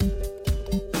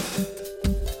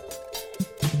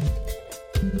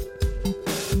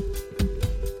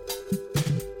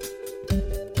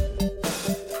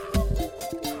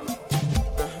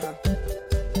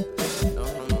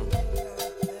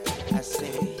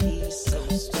Hey,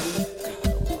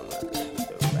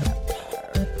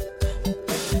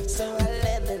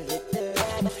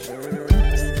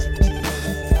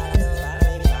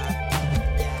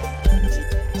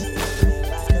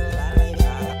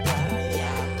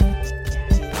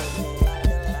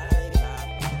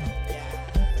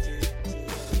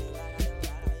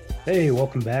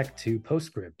 welcome back to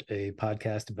Postscript, a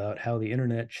podcast about how the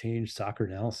internet changed soccer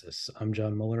analysis. I'm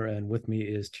John Muller, and with me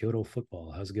is Total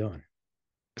Football. How's it going?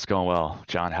 It's going well.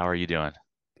 John, how are you doing?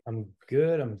 I'm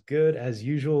good. I'm good. As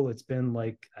usual, it's been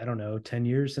like, I don't know, 10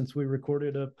 years since we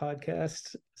recorded a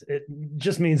podcast. It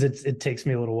just means it takes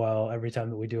me a little while every time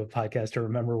that we do a podcast to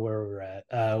remember where we're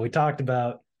at. We talked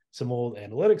about some old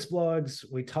analytics blogs.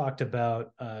 We talked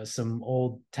about some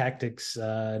old tactics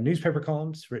newspaper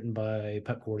columns written by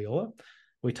Pep Guardiola.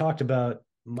 We talked about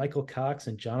Michael Cox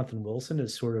and Jonathan Wilson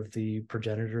as sort of the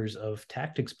progenitors of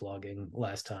tactics blogging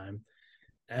last time.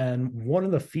 And one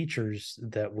of the features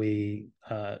that we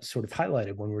sort of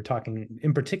highlighted when we were talking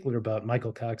in particular about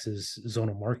Michael Cox's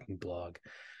zonal marking blog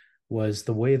was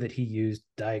the way that he used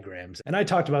diagrams. And I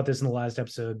talked about this in the last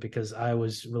episode because I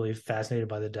was really fascinated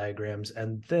by the diagrams.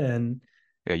 And then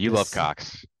Yeah, you love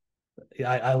Cox.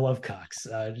 I love Cox.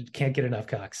 Can't get enough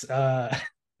Cox.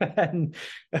 And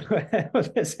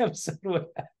this episode was,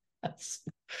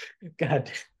 God,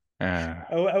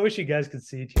 I wish you guys could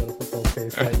see Total Football's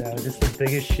face right now. Just the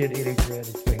biggest shit-eating grin.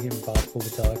 It's making it impossible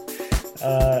to talk.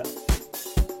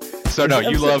 So no,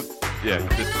 you love,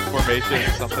 just formation or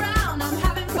something.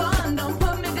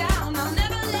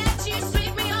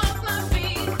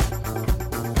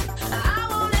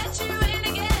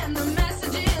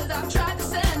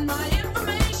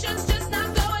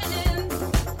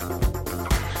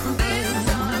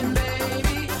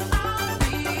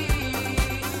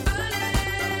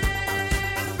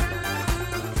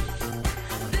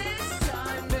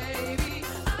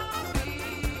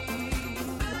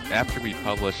 After we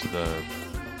published the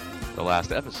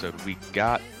last episode, we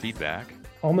got feedback.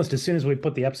 Almost as soon as we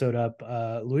put the episode up,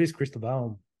 Luis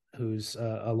Cristobalm, who's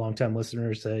a longtime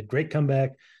listener, said, "Great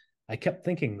comeback. I kept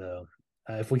thinking, though,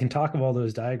 if we can talk of all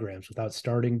those diagrams without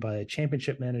starting by a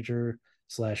championship manager /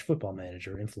 football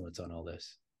manager influence on all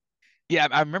this." Yeah,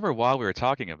 I remember while we were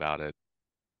talking about it,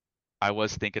 I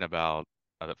was thinking about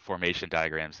the formation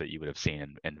diagrams that you would have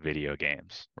seen in video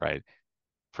games, right?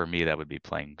 For me, that would be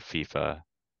playing FIFA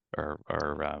or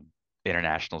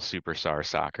International Superstar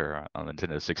Soccer on the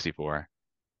Nintendo 64.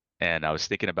 And I was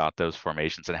thinking about those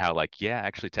formations and how, like, yeah,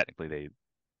 actually, technically,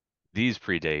 these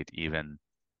predate even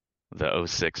the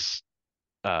 06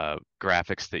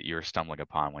 graphics that you were stumbling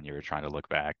upon when you were trying to look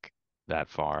back that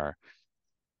far.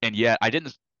 And yet,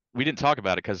 we didn't talk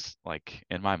about it because, like,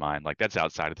 in my mind, like, that's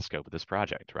outside of the scope of this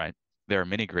project, right? There are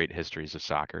many great histories of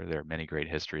soccer. There are many great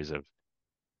histories of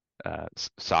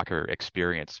soccer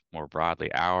experience more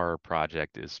broadly. Our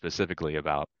project is specifically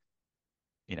about,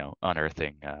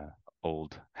 unearthing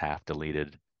old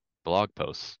half-deleted blog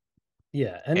posts.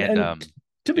 Yeah, and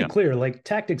to be clear, like,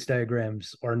 tactics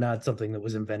diagrams are not something that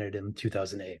was invented in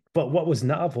 2008. But what was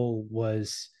novel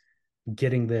was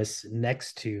getting this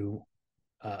next to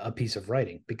a piece of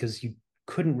writing, because you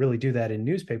couldn't really do that in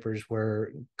newspapers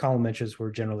where column inches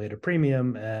were generally at a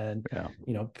premium, and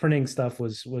printing stuff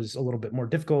was a little bit more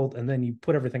difficult. And then you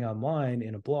put everything online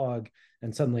in a blog,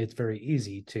 and suddenly it's very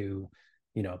easy to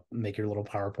make your little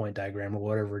PowerPoint diagram or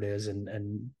whatever it is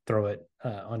and throw it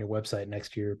on your website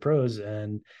next to your pros.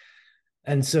 And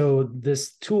so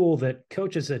this tool that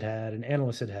coaches had and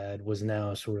analysts had was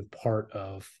now sort of part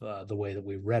of the way that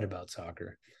we read about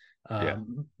soccer.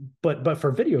 But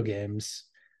for video games,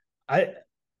 I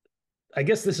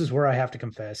guess this is where I have to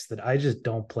confess that I just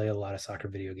don't play a lot of soccer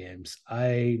video games.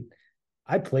 I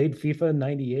played FIFA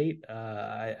 98.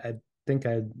 I think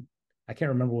I can't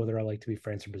remember whether I like to be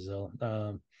France or Brazil.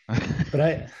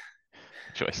 But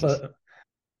choices.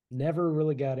 Never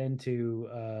really got into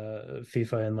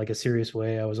FIFA in like a serious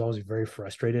way. I was always very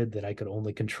frustrated that I could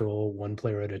only control one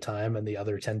player at a time, and the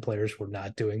other 10 players were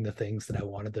not doing the things that I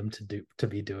wanted them to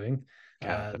be doing.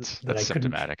 Yeah, that's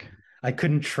symptomatic. I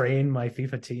couldn't train my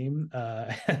FIFA team,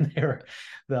 and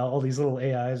all these little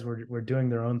AIs were doing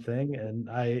their own thing. And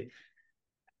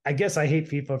I guess I hate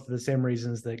FIFA for the same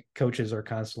reasons that coaches are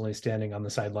constantly standing on the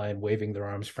sideline, waving their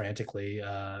arms frantically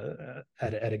at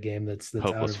a game that's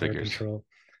out of their control.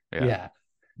 Yeah.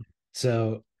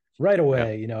 So right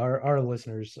away, our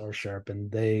listeners are sharp, and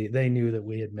they knew that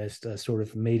we had missed a sort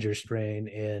of major strain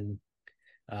in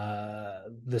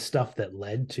the stuff that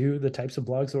led to the types of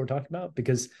blogs that we're talking about.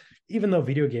 Because even though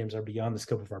video games are beyond the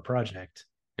scope of our project,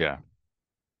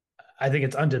 I think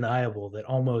it's undeniable that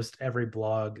almost every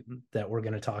blog that we're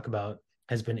going to talk about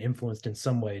has been influenced in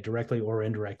some way, directly or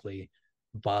indirectly,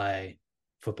 by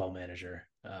Football Manager,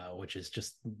 which is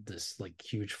just this like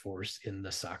huge force in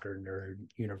the soccer nerd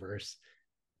universe.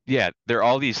 Yeah, there are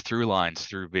all these through lines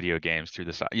through video games, through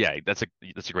the yeah, that's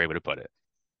a great way to put it.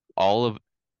 All of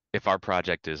If our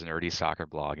project is nerdy soccer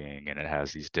blogging and it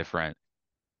has these different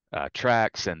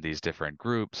tracks and these different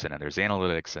groups, and then there's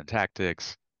analytics and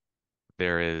tactics,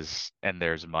 there's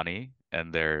money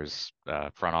and there's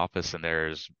front office and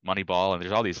there's Moneyball and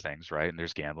there's all these things, right? And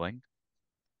there's gambling.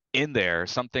 In there,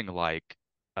 something like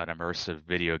an immersive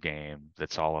video game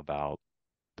that's all about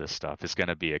this stuff is going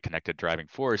to be a connected driving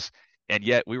force. And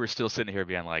yet we were still sitting here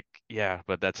being like, yeah,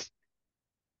 but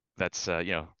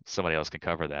somebody else can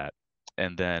cover that.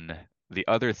 And then the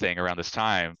other thing around this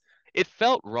time, it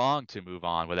felt wrong to move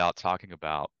on without talking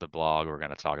about the blog we're going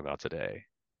to talk about today,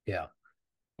 Yeah.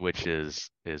 which is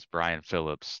Brian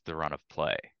Phillips' The Run of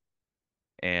Play.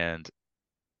 And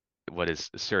what is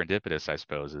serendipitous, I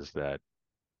suppose, is that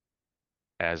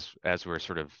as we're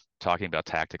sort of talking about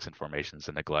tactics and formations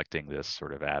and neglecting this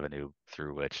sort of avenue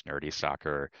through which nerdy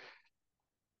soccer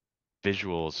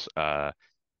visuals are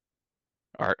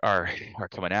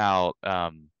coming out,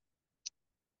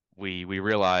 we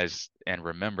realize and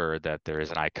remember that there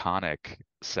is an iconic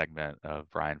segment of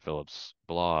Brian Phillips'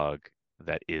 blog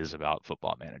that is about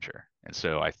Football Manager. And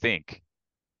so I think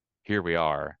here we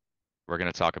are. We're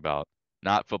going to talk about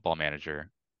not Football Manager,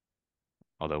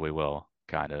 although we will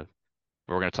kind of.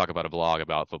 But we're going to talk about a blog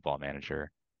about Football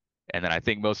Manager. And then I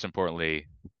think most importantly,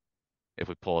 if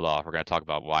we pull it off, we're going to talk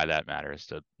about why that matters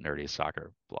to nerdy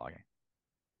soccer blogging.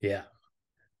 Yeah.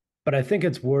 But I think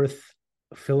it's worth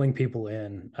filling people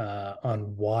in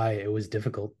on why it was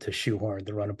difficult to shoehorn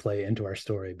the run of play into our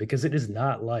story, because it is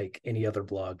not like any other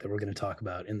blog that we're going to talk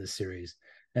about in this series,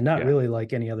 and not Yeah. really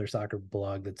like any other soccer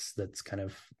blog that's kind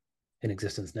of in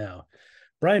existence now.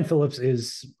 Brian Phillips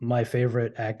is my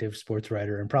favorite active sports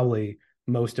writer, and probably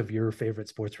most of your favorite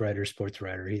sports writer.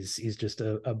 He's just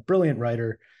a brilliant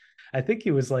writer. I think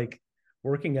he was like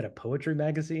working at a poetry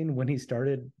magazine when he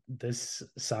started this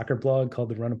soccer blog called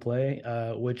The Run of Play,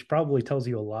 which probably tells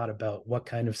you a lot about what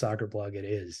kind of soccer blog it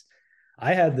is.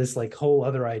 I had this like whole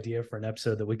other idea for an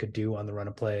episode that we could do on The Run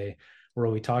of Play, where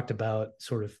we talked about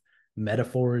sort of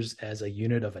metaphors as a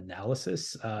unit of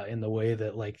analysis, in the way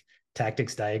that like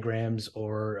tactics diagrams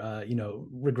or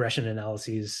regression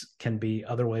analyses can be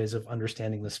other ways of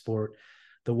understanding the sport.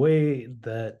 The way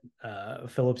that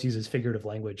Phillips uses figurative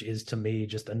language is, to me,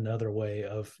 just another way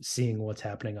of seeing what's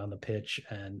happening on the pitch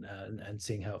and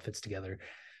seeing how it fits together.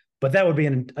 But that would be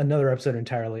another episode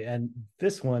entirely. And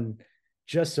this one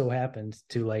just so happens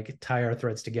to like tie our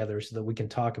threads together so that we can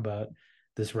talk about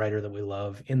this writer that we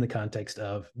love in the context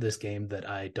of this game that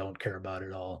I don't care about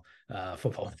at all,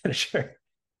 Football Manager.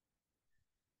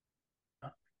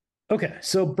 Okay,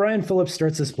 so Brian Phillips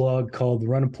starts this blog called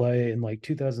Run and Play in like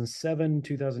 2007,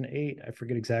 2008. I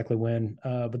forget exactly when.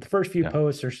 But the first few Yeah.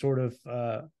 posts are sort of,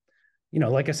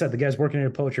 like I said, the guy's working in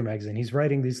a poetry magazine. He's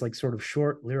writing these like sort of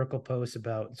short lyrical posts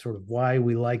about sort of why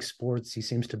we like sports. He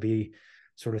seems to be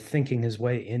sort of thinking his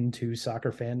way into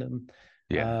soccer fandom.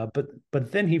 Yeah.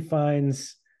 But then he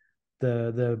finds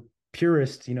the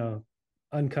purest,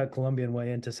 uncut Colombian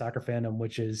way into soccer fandom,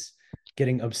 which is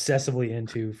getting obsessively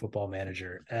into Football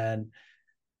Manager. And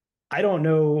I don't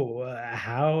know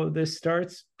how this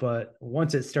starts, but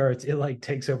once it starts, it like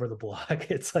takes over the blog.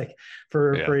 It's like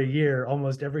for Yeah. a year,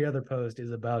 almost every other post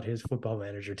is about his Football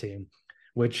Manager team,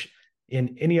 which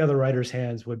in any other writer's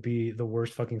hands would be the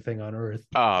worst fucking thing on earth.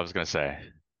 Oh, I was gonna say,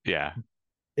 yeah.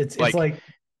 It's Like, like,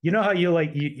 how you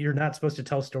like you're not supposed to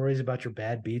tell stories about your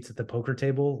bad beats at the poker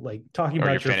table, like talking or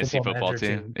your about your fantasy Football football Manager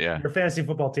team. team, Yeah. your fantasy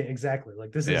football team. Exactly.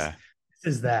 Like Yeah. this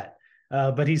is that.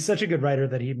 But he's such a good writer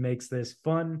that he makes this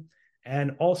fun,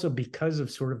 and also because of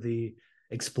sort of the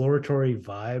exploratory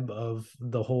vibe of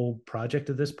the whole project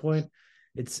at this point,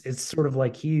 it's sort of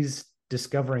like he's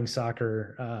discovering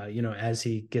soccer, as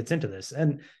he gets into this,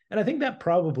 and I think that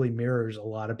probably mirrors a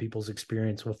lot of people's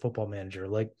experience with Football Manager.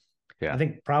 Like, I Yeah.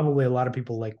 think probably a lot of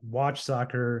people like watch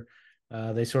soccer.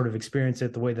 They sort of experience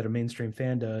it the way that a mainstream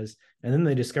fan does. And then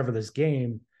they discover this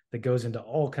game that goes into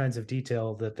all kinds of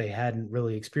detail that they hadn't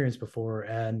really experienced before.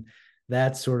 And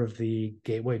that's sort of the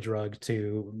gateway drug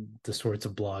to the sorts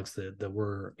of blogs that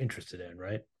we're interested in,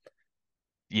 right?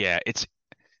 Yeah.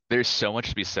 There's so much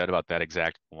to be said about that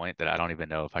exact point that I don't even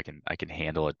know if I can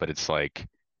handle it. But it's like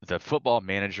the football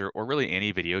manager or really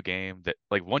any video game that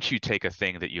like once you take a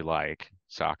thing that you like,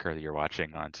 soccer that you're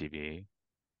watching on TV,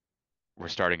 we're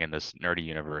starting in this nerdy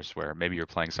universe where maybe you're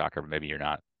playing soccer, but maybe you're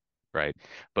not, right?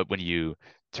 But when you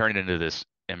turn it into this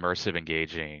immersive,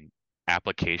 engaging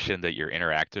application that you're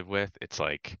interactive with, it's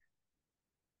like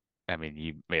I mean,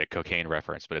 you made a cocaine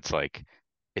reference, but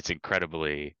it's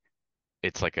incredibly,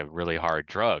 it's like a really hard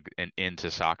drug and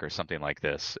into soccer, something like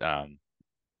this.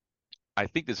 I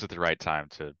think this is the right time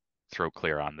to throw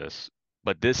clear on this,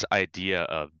 but this idea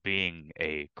of being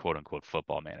a quote unquote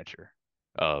football manager,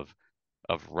 of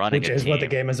running Which a is what the team,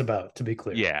 game is about, to be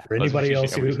clear. yeah, For anybody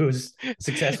else who's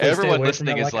successfully stayed everyone away from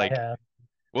listening that, is like I like, have.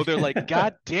 well, they're like,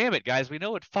 God damn it, guys, we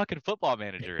know what fucking football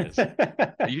manager is.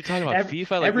 Are you talking about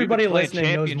FIFA? Like we've been Everybody playing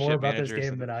listening knows more championship about this managers.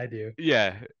 game than I do.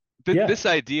 Yeah. Yeah. This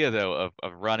idea though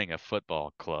of running a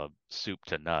football club soup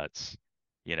to nuts,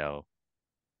 you know,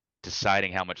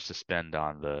 deciding how much to spend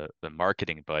on the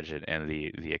marketing budget and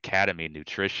the academy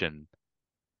nutrition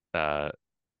uh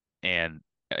and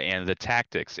the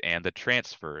tactics and the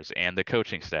transfers and the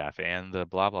coaching staff and the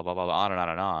blah blah blah blah on and on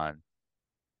and on.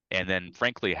 And then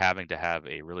frankly having to have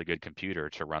a really good computer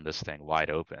to run this thing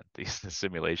wide open. These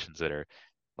simulations that are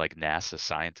like NASA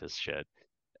scientist shit.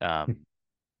 Um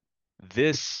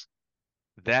this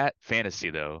That fantasy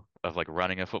though of like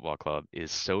running a football club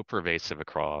is so pervasive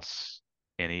across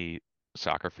any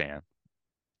soccer fan,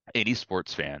 any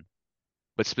sports fan,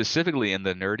 but specifically in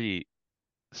the nerdy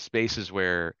spaces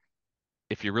where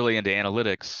if you're really into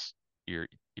analytics, your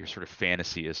sort of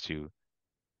fantasy is to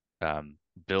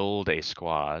build a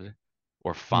squad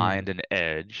or Hmm. find an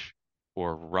edge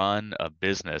or run a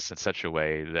business in such a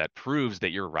way that proves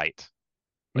that you're right.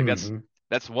 Like Hmm.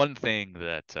 that's one thing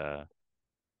that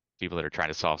people that are trying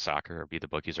to solve soccer or beat the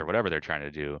bookies or whatever they're trying to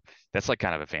do. That's like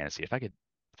kind of a fantasy. If I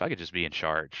could just be in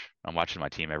charge, I'm watching my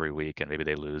team every week and maybe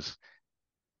they lose.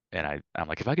 And I'm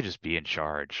like, if I could just be in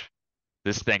charge,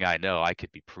 this thing I know I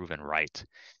could be proven right.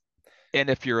 And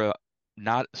if you're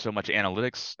not so much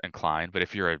analytics inclined, but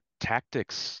if you're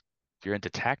into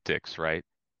tactics, right?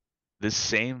 This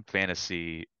same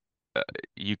fantasy uh,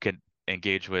 you can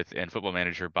engage with in Football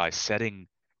Manager by setting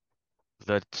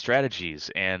the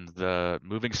strategies and the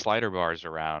moving slider bars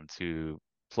around to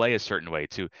play a certain way,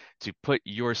 to put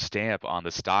your stamp on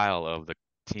the style of the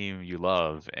team you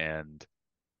love and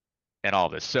all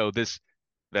this. So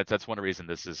that's one reason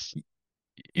this is,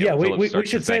 Yeah, Phillips we starts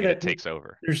should this say thing and it that takes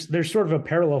over. there's sort of a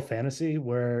parallel fantasy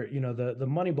where the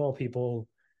Moneyball people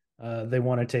they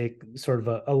want to take sort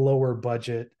of a lower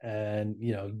budget and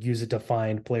use it to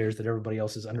find players that everybody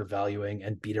else is undervaluing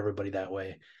and beat everybody that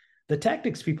way. The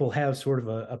tactics people have sort of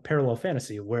a parallel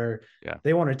fantasy where Yeah,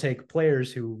 they want to take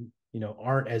players who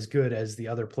aren't as good as the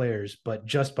other players, but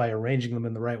just by arranging them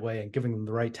in the right way and giving them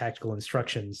the right tactical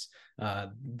instructions,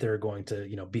 they're going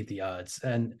to beat the odds.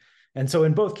 And so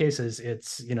in both cases,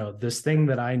 it's this thing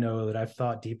that I know that I've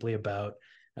thought deeply about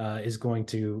is going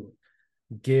to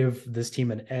give this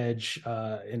team an edge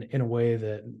in a way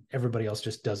that everybody else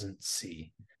just doesn't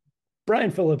see.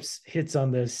 Brian Phillips hits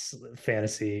on this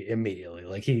fantasy immediately.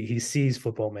 Like he sees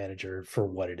Football Manager for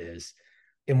what it is.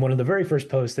 In one of the very first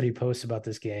posts that he posts about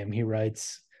this game, he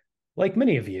writes, "Like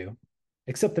many of you,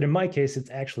 except that in my case,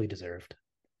 it's actually deserved.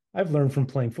 I've learned from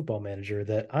playing Football Manager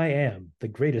that I am the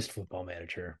greatest football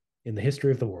manager in the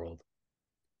history of the world.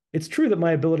 It's true that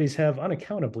my abilities have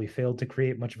unaccountably failed to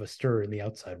create much of a stir in the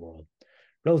outside world.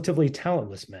 Relatively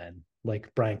talentless men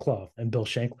like Brian Clough and Bill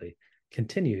Shankly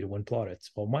continue to win plaudits,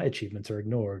 while my achievements are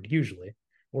ignored, usually,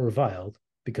 or reviled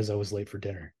because I was late for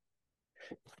dinner."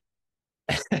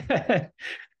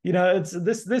 It's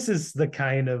this is the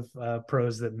kind of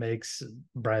prose that makes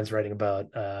Brian's writing about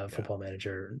yeah, Football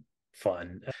Manager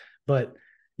fun. But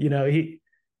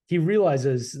he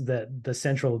realizes that the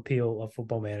central appeal of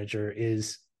Football Manager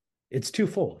is it's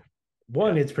twofold.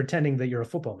 One, yeah, it's pretending that you're a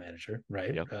football manager,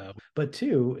 right? yep, But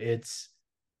two, it's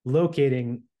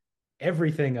locating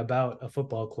everything about a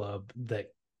football club that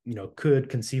could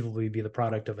conceivably be the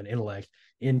product of an intellect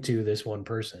into this one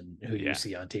person who you yeah.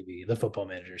 see on TV, the football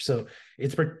manager. So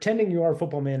it's pretending you are a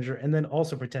football manager and then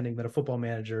also pretending that a football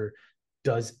manager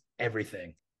does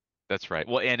everything. That's right.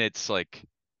 Well, and it's like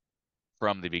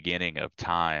from the beginning of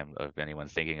time of anyone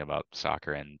thinking about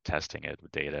soccer and testing it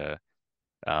with data,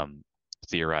 um,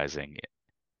 theorizing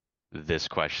this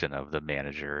question of the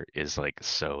manager is like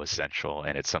so essential,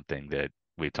 and it's something that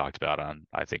we've talked about on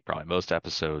I think probably most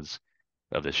episodes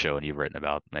of the show, and you've written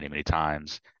about many, many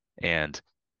times. And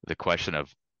the question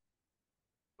of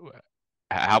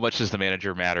how much does the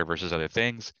manager matter versus other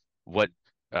things? What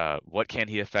what can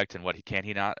he affect and what can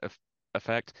he not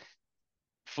affect?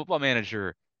 Football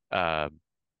Manager uh,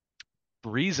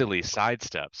 breezily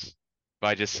sidesteps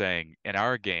by just saying, in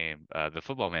our game, the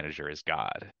football manager is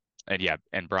God. And yeah,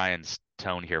 and Brian's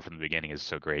tone here from the beginning is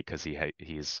so great because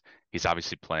he's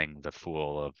obviously playing the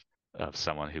fool of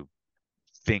someone who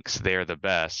thinks they're the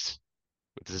best.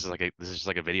 This is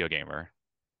like a video gamer.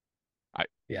 I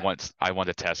Yeah. I want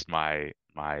to test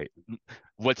my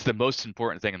what's the most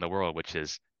important thing in the world, which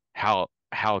is how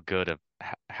good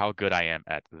I am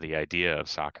at the idea of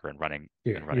soccer and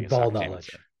Your running a ball soccer team. And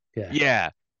so, knowledge. Yeah. yeah,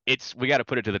 it's we got to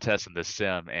put it to the test in this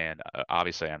sim, and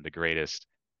obviously I'm the greatest.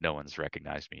 No one's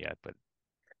recognized me yet, but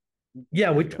Yeah,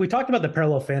 there we we go. we talked about the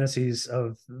parallel fantasies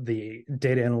of the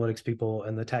data analytics people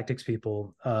and the tactics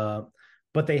people,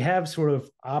 but they have sort of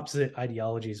opposite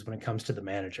ideologies when it comes to the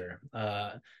manager.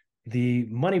 The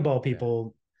Moneyball Yeah,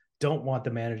 people don't want the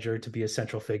manager to be a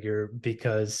central figure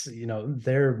because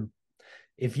they're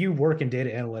if you work in data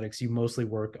analytics, you mostly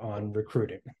work on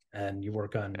recruiting and you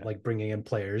work on yeah, like bringing in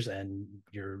players, and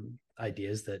your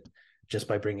ideas that just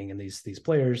by bringing in these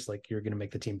players, like you're going to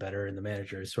make the team better, and the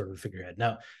manager is sort of a figurehead.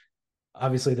 Now,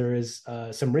 obviously there is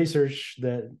some research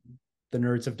that the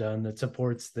nerds have done that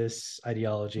supports this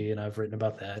ideology, and I've written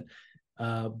about that.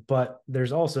 But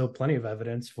there's also plenty of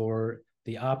evidence for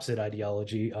the opposite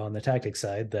ideology on the tactics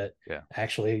side, that yeah,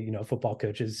 actually, football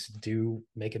coaches do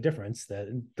make a difference, that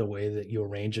the way that you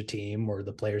arrange a team or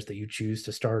the players that you choose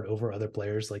to start over other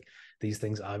players, like these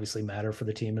things obviously matter for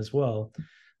the team as well.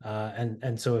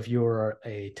 And so if you're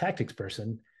a tactics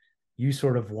person, you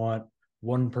sort of want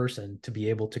one person to be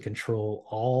able to control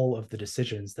all of the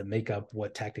decisions that make up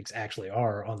what tactics actually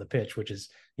are on the pitch, which is,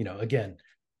 again,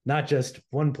 not just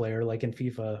one player like in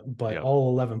FIFA, but yeah,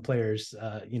 all 11 players,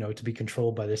 to be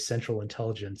controlled by this central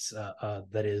intelligence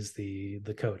that is the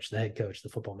coach, the head coach, the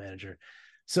football manager.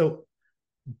 So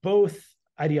both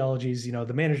ideologies,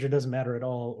 the manager doesn't matter at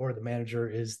all, or the manager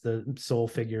is the sole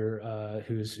figure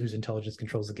whose intelligence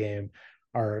controls the game,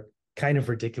 are kind of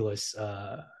ridiculous.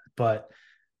 But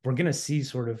we're going to see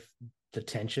sort of the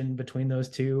tension between those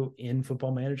two in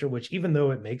Football Manager, which, even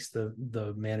though it makes the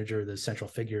manager the central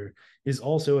figure, is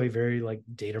also a very like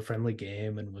data friendly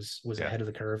game, and was yeah, ahead of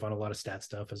the curve on a lot of stat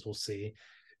stuff, as we'll see.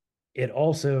 It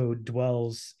also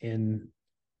dwells in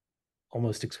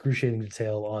almost excruciating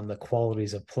detail on the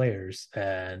qualities of players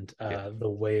and yeah, the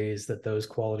ways that those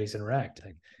qualities interact.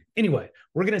 Anyway,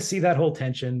 we're going to see that whole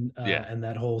tension yeah, and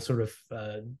that whole sort of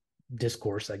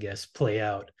discourse, I guess, play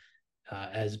out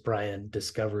as Brian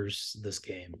discovers this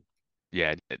game.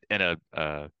 yeah. And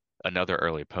another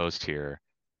early post here,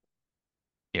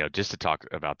 just to talk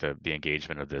about the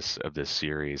engagement of this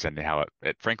series and how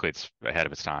frankly it's ahead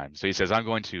of its time. So he says, I'm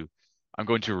going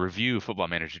to review Football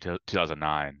Manager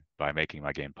 2009 by making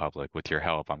my game public. With your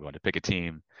help, I'm going to pick a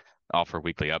team, offer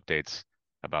weekly updates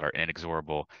about our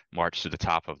inexorable march to the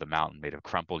top of the mountain made of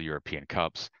crumpled European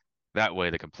cups. That way,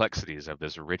 the complexities of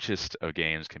this richest of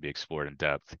games can be explored in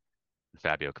depth.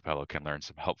 Fabio Capello can learn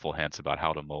some helpful hints about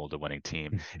how to mold a winning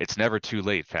team. It's never too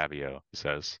late, Fabio, he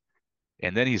says.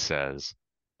 And then he says,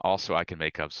 also, I can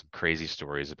make up some crazy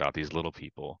stories about these little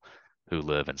people who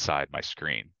live inside my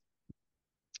screen.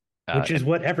 Which is And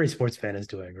what every sports fan is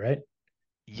doing, right?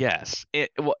 yes,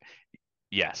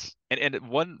 yes. And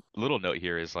one little note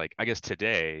here is like, I guess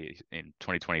today in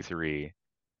 2023,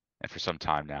 and for some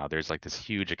time now, there's like this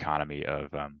huge economy of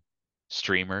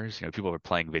streamers. People are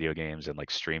playing video games and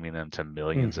like streaming them to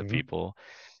millions of Mm-hmm. people.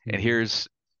 And Mm-hmm. here's,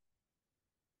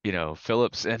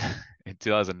 Phillips in in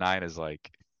 2009 is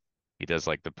like he does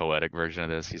like the poetic version of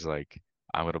this. He's like,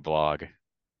 I'm gonna blog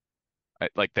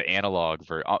like the analog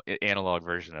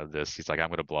version of this. He's like, I'm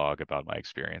gonna blog about my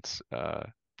experience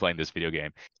playing this video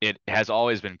game. It has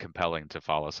always been compelling to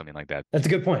follow something like that. That's a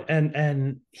good point.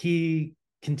 And he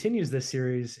continues this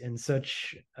series in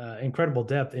such incredible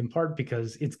depth, in part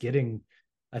because it's getting,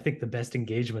 I think, the best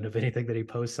engagement of anything that he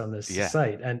posts on this Yeah,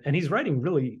 site. And he's writing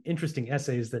really interesting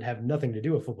essays that have nothing to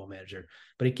do with Football Manager,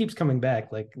 but he keeps coming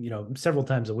back, like, several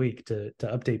times a week to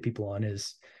update people on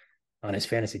his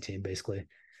fantasy team, basically.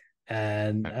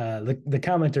 And the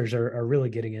commenters are really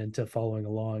getting into following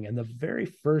along. And the very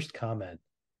first comment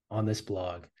on this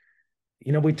blog,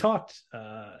 we talked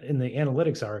in the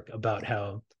analytics arc about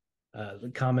how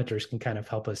the commenters can kind of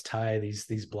help us tie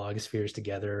these blog spheres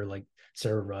together. Like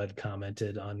Sarah Rudd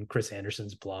commented on Chris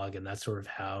Anderson's blog, and that's sort of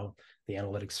how the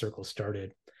analytics circle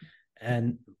started.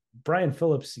 And Brian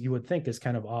Phillips, you would think, is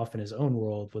kind of off in his own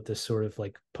world with this sort of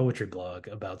like poetry blog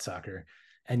about soccer.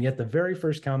 And yet, the very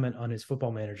first comment on his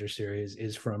Football Manager series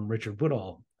is from Richard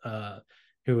Woodall,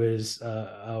 who is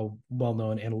a well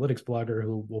known analytics blogger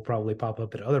who will probably pop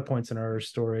up at other points in our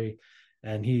story.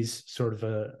 And he's sort of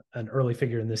an early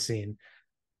figure in this scene.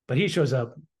 But he shows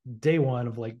up day one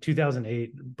of like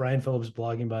 2008, Brian Phillips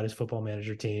blogging about his Football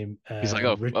Manager team. he's like,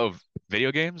 And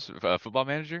video games, Football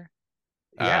Manager.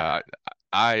 yeah, Uh,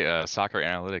 I soccer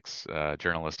analytics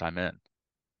journalist. I'm in.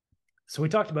 so we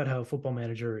talked about how Football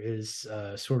Manager is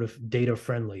sort of data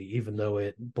friendly, even though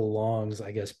it belongs,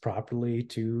 I guess, properly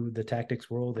to the tactics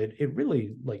world. It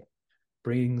really like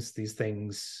brings these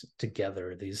things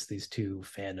together, these two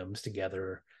fandoms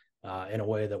together in a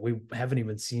way that we haven't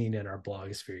even seen in our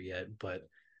blogosphere yet. But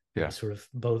Yeah. sort of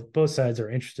both sides are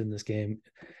interested in this game,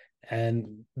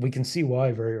 and we can see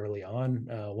why very early on.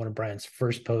 One of Brian's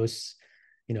first posts,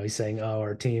 he's saying, "Oh,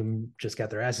 our team just got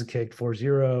their asses kicked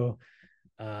 4-0,"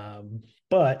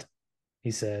 but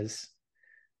he says,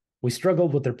 "We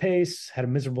struggled with their pace, had a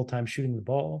miserable time shooting the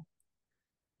ball,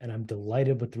 and I'm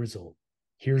delighted with the result.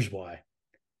 Here's why."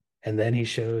 And then he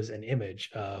shows an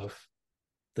image of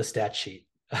the stat sheet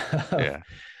of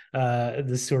Yeah.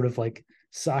 this sort of like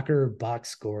soccer box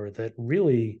score that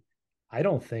really, I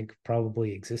don't think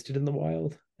probably existed in the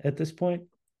wild at this point.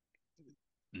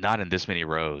 Not in this many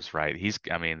rows, right?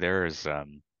 I mean, there's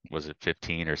was it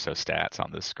 15 or so stats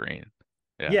on this screen?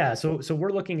 Yeah. Yeah, so we're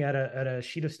looking at a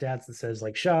sheet of stats that says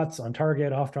like shots on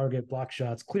target, off target, block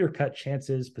shots, clear cut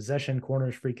chances, possession,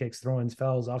 corners, free kicks, throw-ins,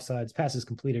 fouls, offsides, passes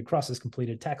completed, crosses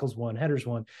completed, tackles won, headers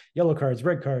won, yellow cards,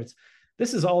 red cards.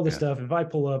 This is all the Yeah. stuff. If I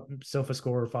pull up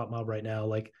SofaScore or FotMob right now,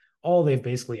 like all they've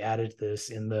basically added to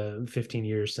this in the 15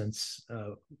 years since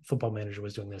Football Manager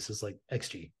was doing this is like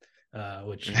XG,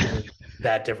 which isn't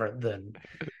that different than,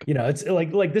 it's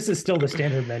like this is still the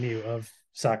standard menu of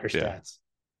soccer Yeah. stats.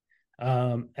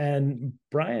 And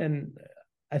Brian,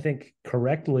 I think,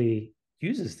 correctly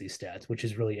uses these stats, which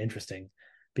is really interesting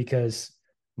because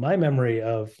my memory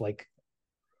of like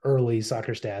early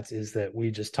soccer stats is that we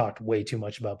just talked way too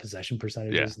much about possession Yeah.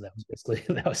 percentages, and that was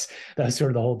basically that was sort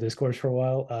of the whole discourse for a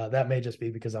while. That may just be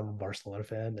because I'm a Barcelona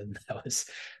fan, and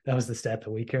that was the stat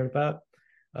that we cared about.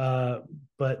 Uh,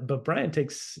 but Brian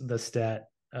takes the stat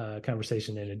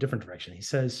conversation in a different direction. He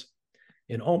says,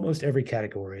 in almost every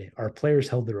category, our players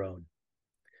held their own.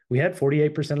 We had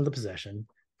 48% of the possession,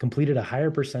 completed a higher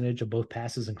percentage of both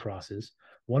passes and crosses,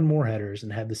 won more headers,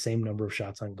 and had the same number of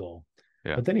shots on goal.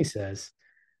 Yeah. But then he says,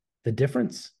 the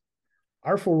difference?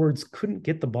 Our forwards couldn't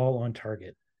get the ball on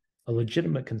target, a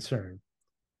legitimate concern,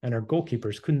 and our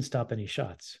goalkeepers couldn't stop any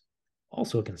shots.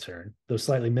 Also a concern, though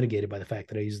slightly mitigated by the fact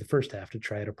that I used the first half to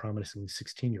try out a promising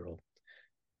 16-year-old.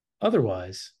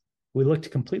 Otherwise, we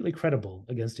looked completely credible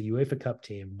against a UEFA Cup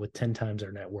team with 10 times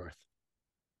our net worth.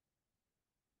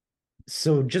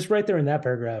 So just right there in that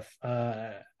paragraph,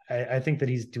 I think that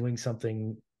he's doing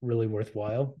something really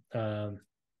worthwhile.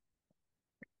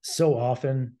 So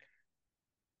often,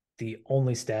 the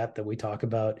only stat that we talk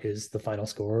about is the final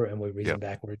score, and we reason Yep.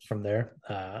 backwards from there.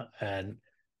 And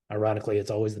ironically,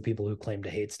 it's always the people who claim to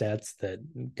hate stats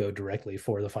that go directly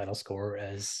for the final score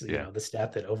as Yeah. the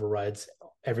stat that overrides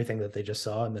everything that they just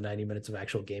saw in the 90 minutes of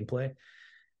actual gameplay.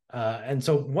 And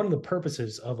so one of the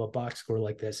purposes of a box score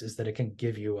like this is that it can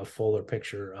give you a fuller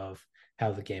picture of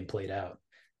how the game played out.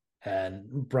 And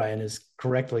Brian is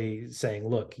correctly saying,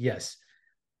 look, yes,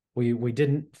 we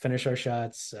didn't finish our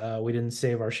shots. We didn't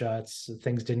save our shots.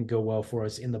 Things didn't go well for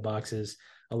us in the boxes.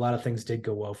 A lot of things did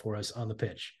go well for us on the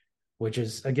pitch, which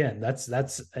is, again, that's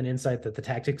an insight that the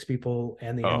tactics people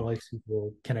and the Oh, analytics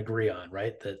people can agree on,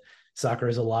 right? That soccer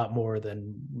is a lot more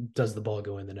than does the ball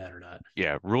go in the net or not.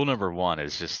 yeah. Rule number one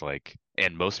is just like,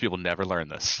 and most people never learn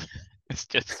this. It's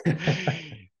just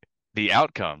the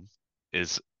outcome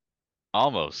is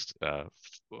almost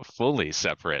fully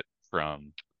separate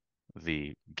from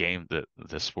the game,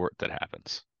 the sport that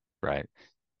happens, right?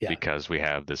 Yeah, Because we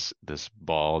have this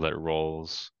ball that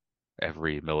rolls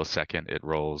every millisecond. It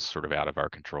rolls sort of out of our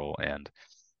control,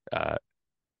 uh,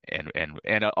 and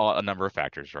a number of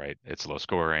factors, right? It's low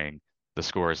scoring. The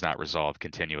score is not resolved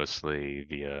continuously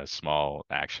via small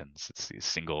actions. It's these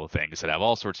single things that have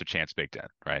all sorts of chance baked in,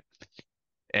 right?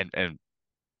 And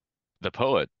the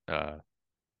poet,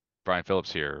 Brian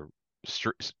Phillips here,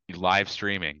 live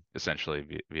streaming essentially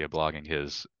via blogging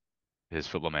his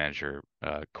Football Manager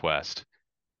quest,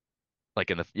 like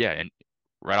in the yeah, and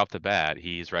right off the bat,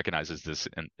 he's recognizes this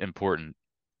important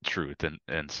truth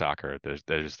in soccer. There's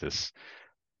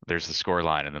the score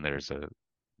line, and then there's a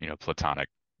platonic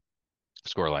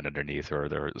scoreline underneath, or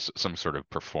there's some sort of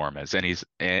performance,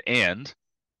 and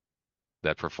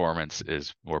that performance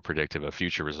is more predictive of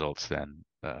future results than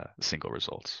single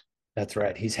results, that's right?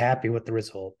 right. He's happy with the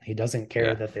result. He doesn't care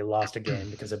Yeah. that they lost a game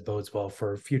because it bodes well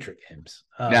for future games.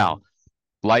 Now,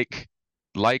 like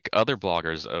like other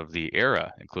bloggers of the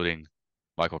era, including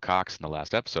Michael Cox in the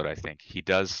last episode, I think he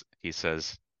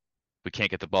says we can't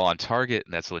get the ball on target,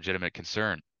 and that's a legitimate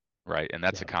concern, right? And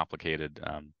that's a Yeah. complicated.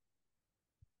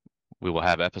 We will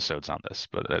have episodes on this,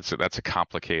 but that's a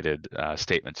complicated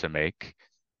statement to make.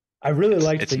 I really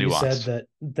liked It's that you said nuanced.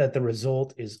 that the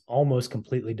result is almost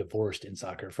completely divorced in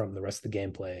soccer from the rest of the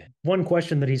gameplay. One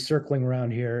question that he's circling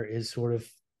around here is sort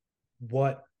of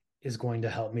what is going to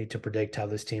help me to predict how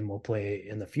this team will play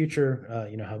in the future,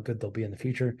 how good they'll be in the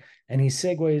future. And he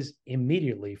segues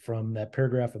immediately from that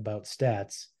paragraph about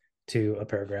stats to a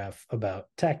paragraph about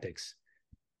tactics.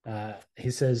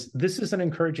 He says, "This is an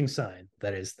encouraging sign,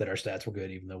 that is, that our stats were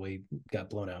good, even though we got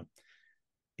blown out,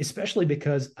 especially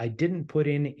because I didn't put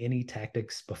in any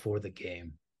tactics before the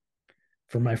game.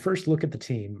 For my first look at the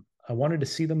team, I wanted to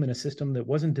see them in a system that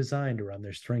wasn't designed around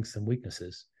their strengths and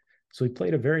weaknesses. So we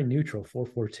played a very neutral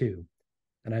 4-4-2,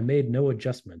 and I made no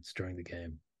adjustments during the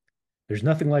game. There's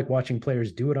nothing like watching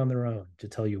players do it on their own to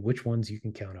tell you which ones you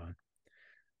can count on.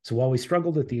 So while we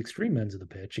struggled at the extreme ends of the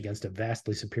pitch against a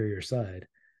vastly superior side,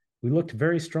 we looked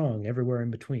very strong everywhere in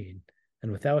between,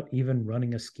 and without even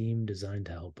running a scheme designed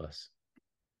to help us."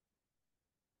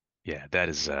 Yeah, that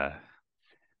is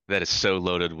so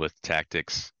loaded with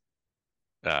tactics,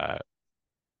 uh,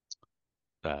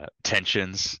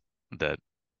 tensions that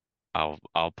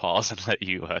I'll pause and let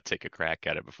you take a crack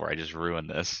at it before I just ruin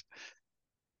this.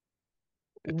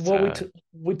 It's Well,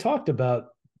 we talked about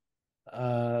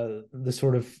the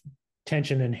sort of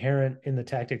tension inherent in the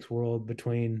tactics world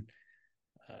between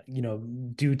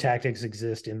do tactics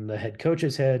exist in the head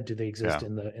coach's head? Do they exist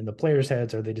yeah. in the players'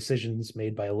 heads? Are they decisions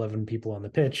made by 11 people on the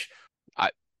pitch? I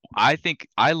I think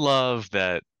I love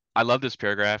that. I love this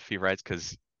paragraph he writes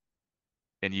because,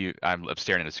 and I'm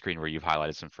staring at a screen where you've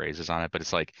highlighted some phrases on it, but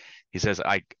it's like he says,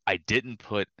 I didn't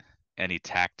put any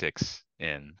tactics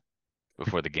in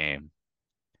before the game,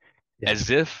 Yeah. as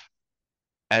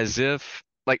if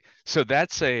like, so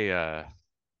that's a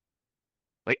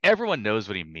like, everyone knows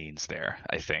what he means there,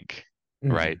 I think,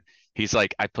 right? Mm-hmm. He's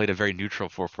like, I played a very neutral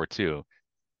 4-4-2.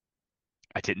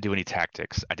 I didn't do any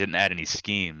tactics. I didn't add any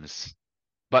schemes.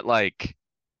 But like,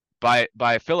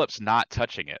 by Phillips not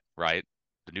touching it, right?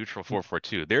 The neutral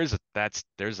 4-4-2.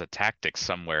 There's a tactic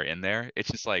somewhere in there.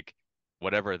 It's just like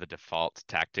whatever the default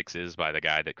tactics is by the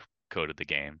guy that coded the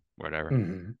game, whatever.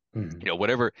 Mm-hmm.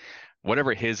 Mm-hmm.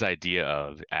 Whatever his idea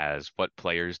of as what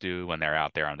players do when they're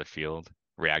out there on the field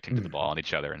reacting to the Mm-hmm. ball and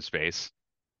each other in space.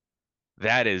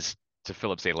 That is to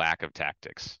Phillips a lack of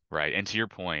tactics, right? And to your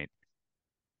point,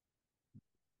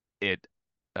 it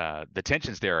the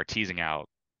tensions there are teasing out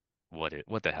what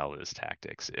the hell is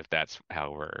tactics, if that's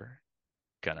how we're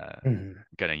gonna Mm-hmm.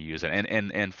 gonna use it.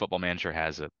 And Football Manager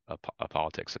has a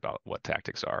politics about what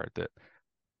tactics are, that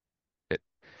it,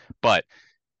 but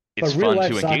it's But real fun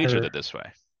life to engage with soccer, it this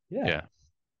way. yeah, Yeah,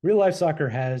 real life soccer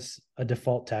has a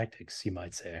default tactics, you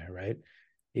might say, right?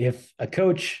 If a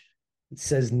coach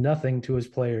says nothing to his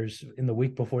players in the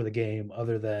week before the game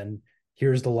other than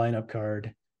here's the lineup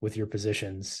card with your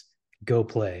positions, go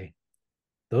play,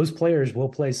 those players will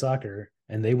play soccer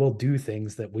and they will do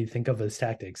things that we think of as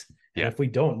tactics. And yeah, if we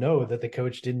don't know that the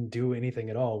coach didn't do anything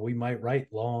at all, we might write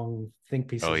long think oh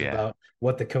pieces yeah, about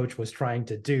what the coach was trying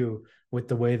to do with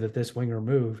the way that this winger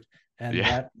moved. And yeah.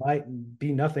 that might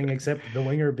be nothing except the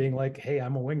winger being like, hey,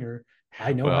 I'm a winger.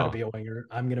 I know how to Well, be a winger.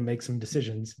 I'm going to make some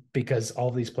decisions because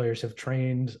all these players have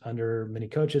trained under many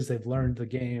coaches. They've learned the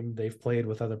game. They've played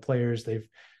with other players.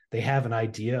 They have an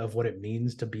idea of what it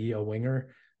means to be a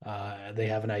winger. They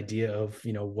have an idea of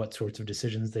what sorts of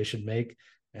decisions they should make,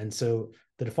 and so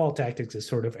the default tactics is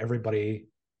sort of everybody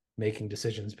making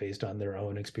decisions based on their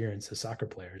own experience as soccer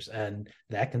players, and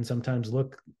that can sometimes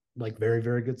look like very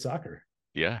very good soccer.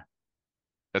 yeah,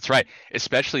 that's right.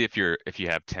 Especially if you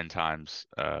have 10 times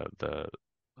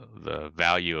the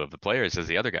value of the players as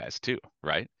the other guys too,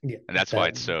 right? Yeah, And that's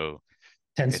why that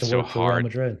tends it's to so work for Real hard.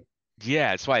 Madrid.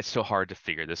 Yeah, it's why it's so hard to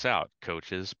figure this out.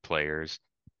 Coaches, players,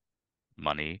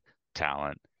 money,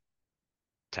 talent,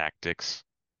 tactics,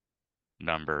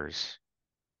 numbers.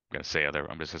 I'm just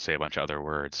gonna say a bunch of other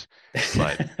words.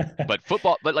 But like,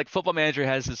 Football Manager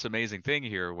has this amazing thing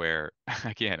here where,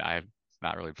 again, I've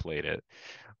not really played it,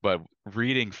 but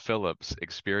reading Phillips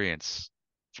experience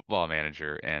Football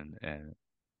Manager and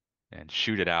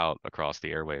shoot it out across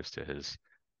the airwaves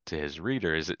to his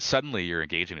readers, it suddenly you're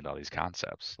engaging with all these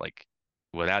concepts like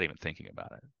without even thinking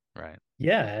about it, right?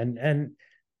 Yeah, and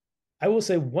I will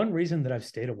say one reason that I've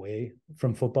stayed away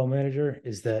from Football Manager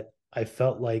is that I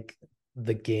felt like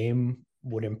the game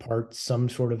would impart some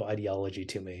sort of ideology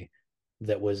to me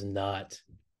that was not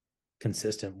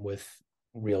consistent with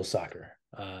real soccer.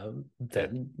 Yeah,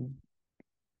 That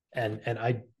and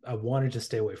I wanted to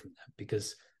stay away from that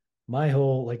because my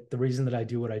whole like the reason that I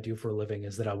do what I do for a living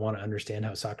is that I want to understand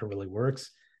how soccer really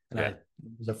works, and yeah, I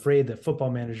was afraid that Football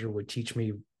Manager would teach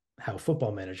me how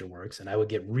Football Manager works, and I would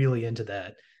get really into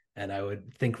that, and I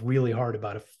would think really hard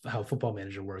about how Football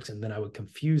Manager works, and then I would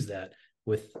confuse that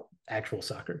with actual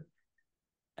soccer,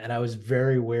 and I was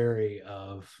very wary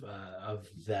of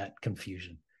that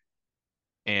confusion.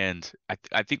 And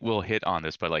I think we'll hit on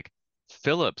this, but like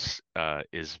Phillips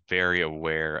is very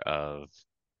aware of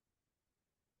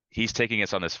he's taking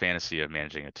us on this fantasy of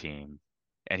managing a team,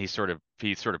 and he sort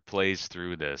of plays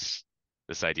through this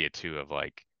idea too of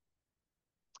like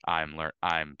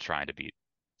I'm trying to beat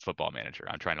Football Manager.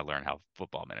 I'm trying to learn how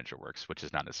Football Manager works, which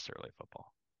is not necessarily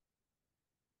football.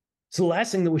 So the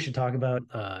last thing that we should talk about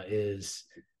is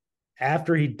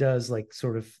after he does like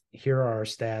sort of here are our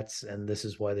stats and this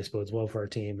is why this bodes well for our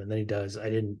team, and then he does I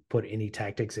didn't put any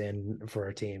tactics in for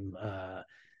our team,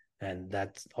 and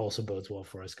that also bodes well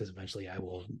for us because eventually I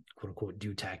will quote unquote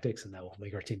do tactics and that will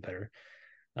make our team better.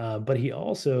 But he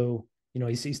also,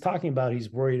 he's talking about he's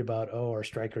worried about, oh, our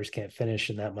strikers can't finish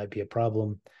and that might be a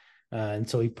problem. And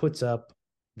so he puts up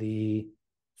the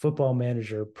football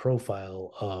manager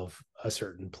profile of a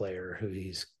certain player who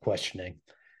he's questioning.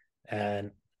 And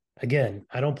again,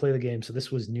 I don't play the game, so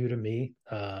this was new to me.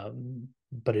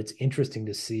 But it's interesting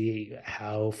to see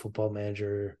how football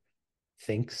manager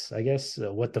thinks, I guess,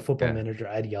 what the football Yeah, manager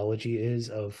ideology is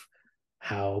of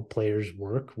how players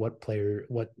work, what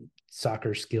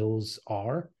soccer skills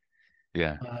are.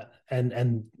 yeah,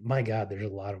 And my God, there's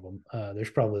a lot of them. There's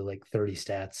probably like 30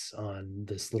 stats on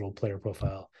this little player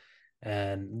profile,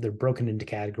 and they're broken into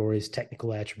categories: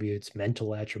 technical attributes,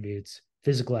 mental attributes,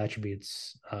 physical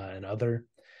attributes, and other.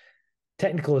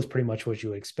 Technical is pretty much what you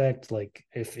would expect. Like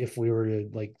if we were to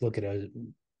like look at a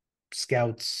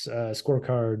scouts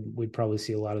scorecard, we'd probably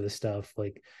see a lot of this stuff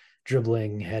like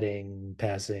dribbling, heading,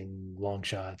 passing, long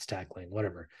shots, tackling,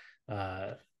 whatever.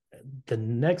 Uh, the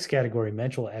next category,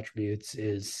 mental attributes,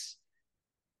 is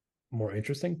more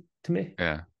interesting to me.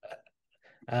 yeah.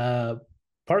 Uh,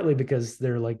 Partly because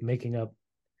they're like making up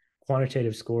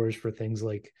quantitative scores for things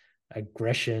like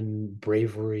aggression,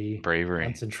 bravery, Bravery.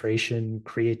 concentration,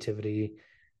 creativity,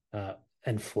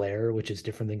 and flair, which is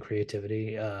different than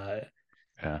creativity.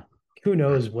 Yeah. Who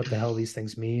knows what the hell these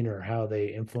things mean or how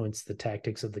they influence the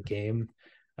tactics of the game.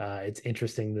 It's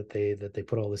interesting that they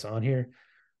put all this on here,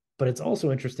 but it's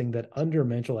also interesting that under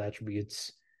mental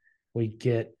attributes we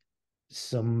get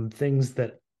some things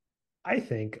that I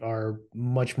think are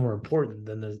much more important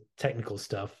than the technical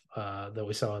stuff that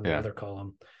we saw in the Yeah. other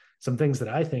column. Some things that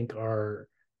I think are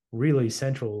really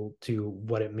central to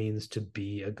what it means to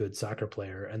be a good soccer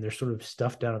player, and they're sort of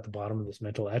stuffed down at the bottom of this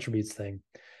mental attributes thing.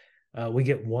 We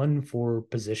get one for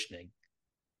positioning,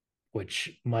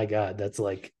 which, my God, that's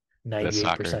like That's 98%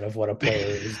 soccer. of what a player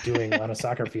is doing on a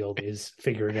soccer field is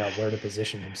figuring out where to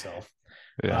position himself.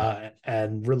 Yeah.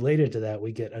 And related to that,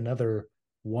 we get another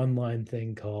one line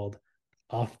thing called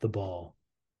off the ball.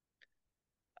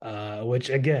 Which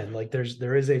again, like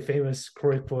there is a famous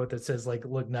quote that says like,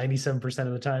 look, 97%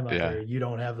 of the time out there, Yeah. you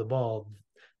don't have the ball.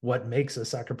 What makes a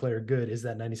soccer player good is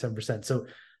that 97%. So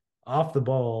off the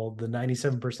ball, the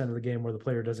 97% of the game where the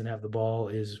player doesn't have the ball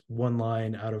is one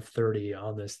line out of 30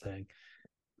 on this thing.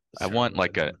 Certainly what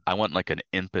I'm doing. I want like an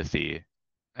empathy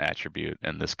attribute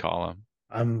in this column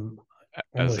I'm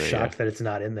as almost a shocked that it's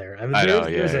not in there. I mean, I know,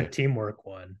 there's a yeah. teamwork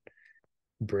one,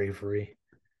 bravery.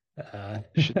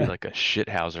 Should be like a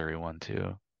shithousery one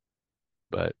too.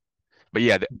 But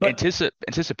yeah, the But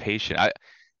anticipation.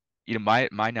 My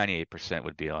 98%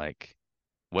 would be like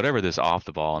whatever this off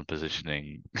the ball and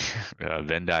positioning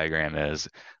Venn diagram is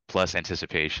plus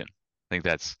anticipation. I think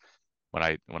that's when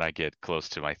I get close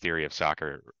to my theory of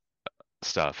soccer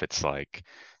stuff, it's like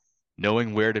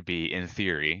knowing where to be in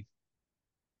theory,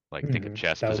 like think of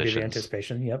chess that would be the positions,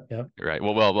 anticipation. Yep, yep. right?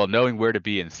 Well, knowing where to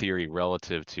be in theory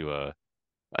relative to a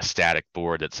static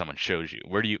board that someone shows you.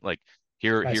 Where do you like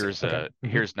I see. Okay.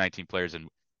 here's 19 players and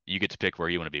you get to pick where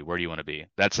you want to be. Where do you want to be?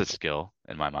 That's a skill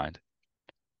in my mind.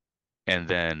 And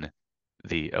then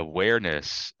the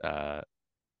awareness to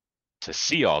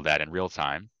see all that in real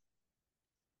time,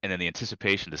 and then the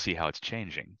anticipation to see how it's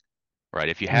changing, right?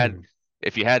 Mm-hmm.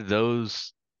 If you had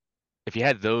those if you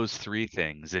had those three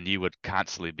things, then you would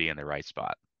constantly be in the right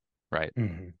spot, right?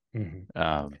 Mm-hmm. Mm-hmm.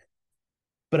 Um,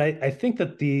 But I think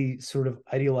that the sort of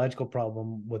ideological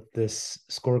problem with this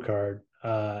scorecard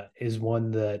is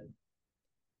one that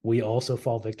we also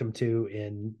fall victim to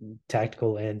in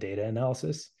tactical and data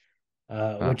analysis,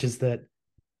 uh, which is that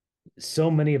so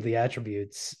many of the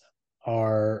attributes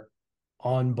are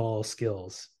on ball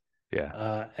skills.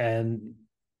 yeah, And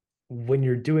when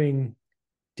you're doing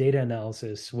data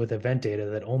analysis with event data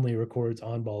that only records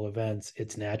on ball events,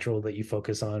 it's natural that you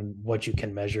focus on what you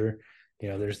can measure.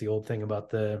 There's the old thing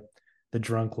about the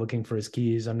drunk looking for his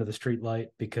keys under the street light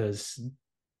because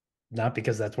not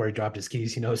because that's where he dropped his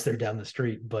keys. He knows they're down the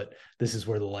street, but this is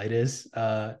where the light is.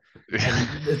 And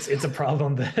it's a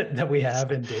problem that we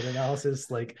have in data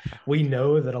analysis. Like we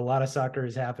know that a lot of soccer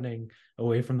is happening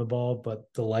away from the ball, but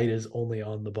the light is only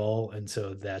on the ball, and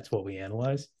so that's what we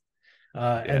analyze.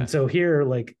 And Yeah. so here,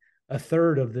 like a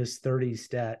third of this 30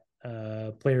 stat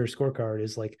player scorecard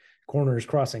is like corners,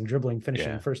 crossing, dribbling, finishing,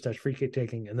 Yeah. first touch, free kick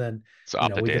taking, and then So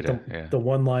off the we get data. the Yeah. the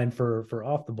one line for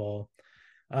off the ball.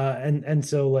 And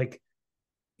so like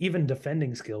even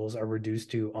defending skills are reduced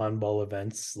to on ball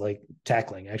events like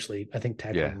tackling. Actually, I think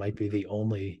tackling Yeah. might be the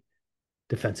only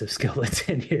defensive skill that's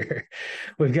in here.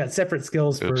 We've got separate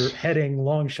skills for Oops. heading,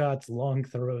 long shots, long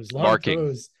Marking.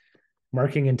 throws,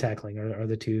 marking and tackling are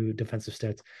the two defensive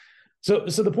stats. So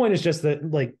the point is just that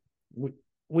like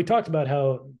we talked about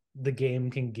how the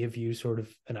game can give you sort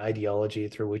of an ideology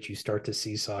through which you start to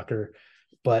see soccer,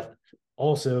 but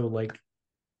also like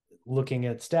looking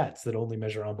at stats that only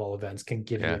measure on ball events can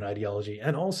give you Yeah. an ideology,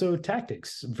 and also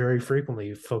tactics very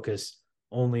frequently focus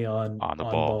only On the on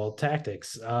ball. ball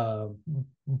tactics.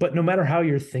 But no matter how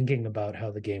you're thinking about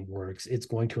how the game works, it's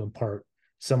going to impart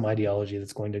some ideology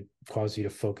that's going to cause you to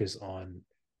focus on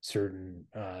certain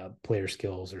player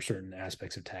skills or certain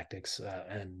aspects of tactics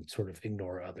and sort of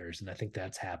ignore others. And I think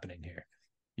that's happening here.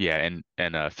 Yeah,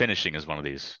 and finishing is one of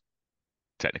these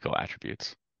technical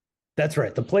attributes. That's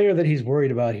right. The player that he's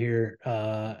worried about here,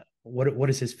 what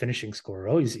is his finishing score?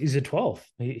 Oh, he's a 12.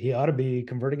 He ought to be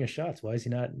converting his shots. Why is he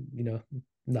not,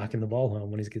 knocking the ball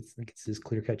home when he gets his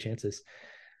clear cut chances?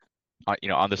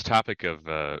 On this topic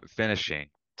of finishing,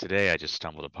 today I just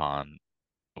stumbled upon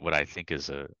what I think is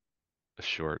a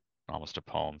short, almost a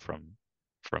poem from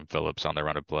Phillips on the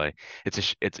run of play.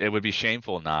 It would be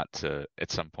shameful not to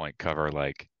at some point cover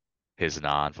like his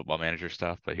non-football manager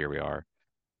stuff, but here we are.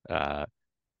 Uh,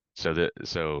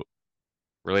 so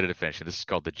related to finishing, this is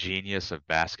called The Genius of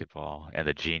Basketball and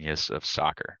the Genius of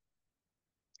Soccer.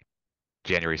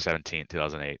 January 17th,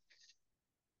 2008.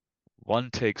 One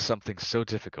takes something so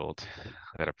difficult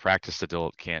that a practiced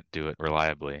adult can't do it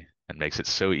reliably and makes it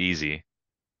so easy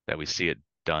that we see it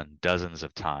done dozens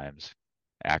of times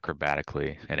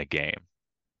acrobatically in a game.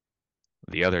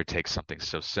 The other takes something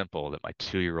so simple that my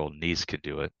 2-year-old niece could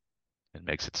do it and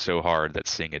makes it so hard that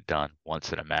seeing it done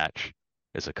once in a match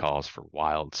is a cause for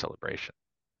wild celebration.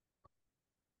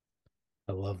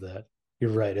 I love that.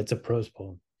 You're right. It's a prose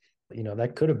poem.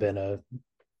 That could have been a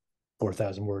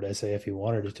 4,000 word essay if you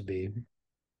wanted it to be.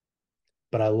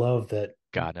 But I love that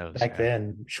God knows, back yeah.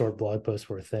 then short blog posts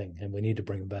were a thing, and we need to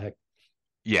bring them back.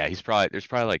 Yeah, there's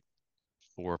probably like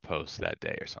 4 posts that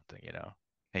day or something.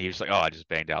 And he was like, "Oh, I just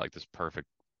banged out like this perfect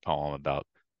poem about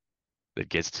that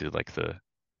gets to like the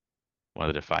one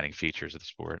of the defining features of the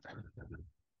sport."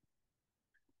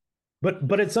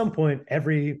 But at some point,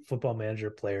 every football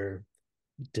manager player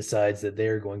decides that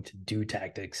they're going to do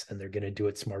tactics and they're going to do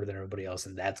it smarter than everybody else,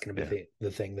 and that's going to be Yeah,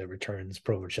 the thing that returns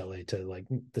Pro Vercelli to like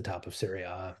the top of Serie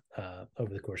A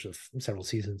over the course of several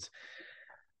seasons.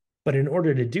 But in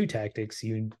order to do tactics,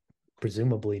 you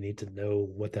presumably need to know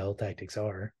what the hell tactics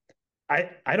are.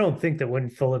 I don't think that when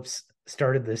Phillips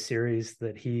started this series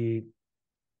that he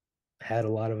had a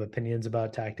lot of opinions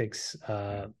about tactics.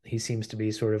 yeah, He seems to be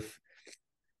sort of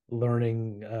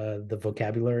learning the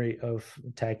vocabulary of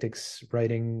tactics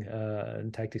writing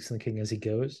and tactics thinking as he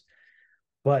goes.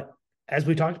 But as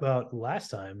we talked about last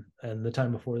time and the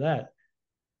time before that,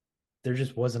 there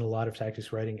just wasn't a lot of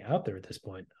tactics writing out there at this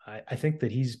point. I think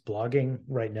that he's blogging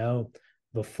right now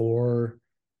before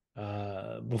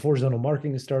before zonal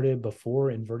marking started, before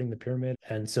inverting the pyramid.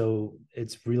 And so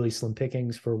it's really slim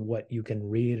pickings for what you can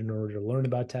read in order to learn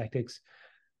about tactics.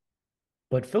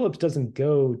 But Phillips doesn't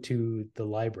go to the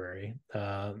library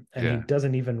and he yeah,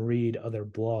 doesn't even read other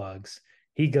blogs.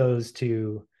 He goes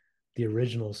to the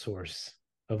original source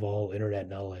of all internet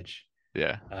knowledge,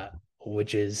 yeah. uh,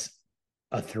 which is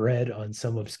a thread on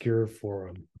some obscure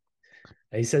forum.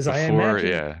 And he says, I Before, imagine.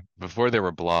 yeah, before there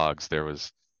were blogs, there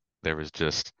was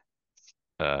just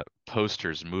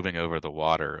posters moving over the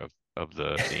water of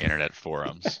the internet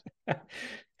forums.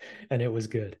 And it was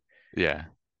good. Yeah,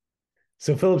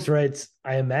 So Phillips writes,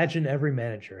 I imagine every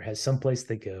manager has some place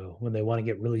they go when they want to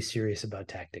get really serious about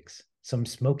tactics, some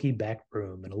smoky back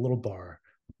room in a little bar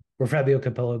where Fabio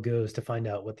Capello goes to find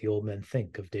out what the old men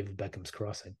think of David Beckham's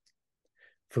crossing.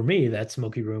 For me, that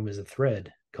smoky room is a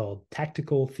thread called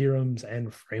Tactical Theorems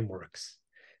and Frameworks,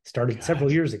 started several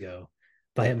God. years ago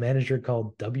by a manager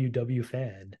called WW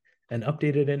Fan and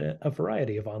updated in a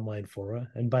variety of online fora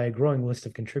and by a growing list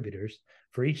of contributors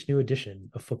for each new edition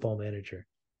of Football Manager.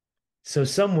 So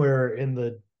somewhere in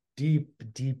the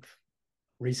deep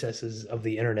recesses of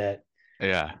the internet,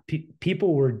 Yeah.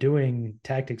 People were doing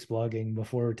tactics blogging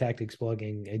before tactics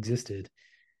blogging existed,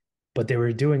 but they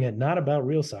were doing it not about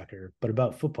real soccer, but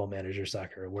about football manager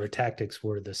soccer, where tactics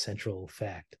were the central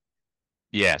fact.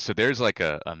 Yeah, so there's like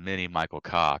a mini Michael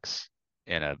Cox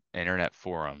in a internet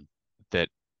forum that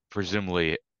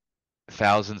presumably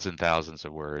thousands and thousands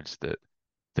of words that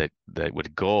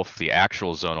would gulf the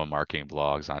actual zonal marketing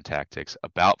blogs on tactics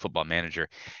about Football Manager.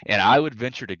 And I would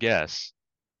venture to guess,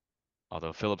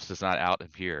 although Phillips does not out him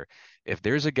here, if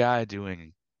there's a guy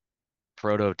doing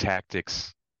proto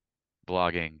tactics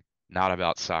blogging not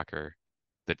about soccer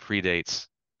that predates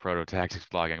proto tactics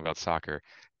blogging about soccer,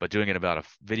 but doing it about a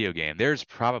video game, there's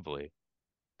probably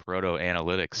proto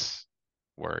analytics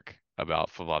work about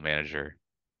Football Manager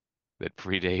that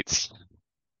predates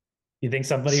You think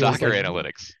somebody was soccer like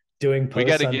analytics. doing We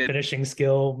got posts to on get, finishing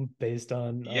skill based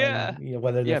on yeah,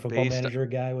 whether the yeah, football based. manager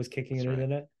guy was kicking That's it right.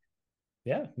 in it?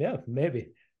 Yeah, yeah, maybe.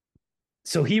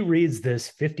 So he reads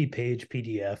this 50-page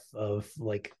PDF of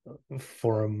like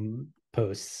forum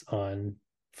posts on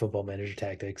football manager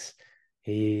tactics.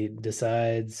 He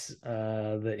decides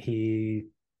that he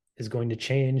is going to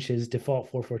change his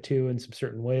default 4-4-2 in some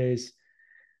certain ways.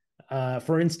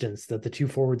 For instance, that the two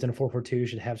forwards in a 4-4-2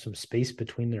 should have some space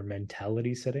between their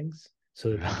mentality settings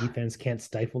so that the defense can't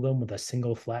stifle them with a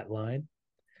single flat line.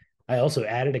 I also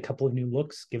added a couple of new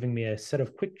looks, giving me a set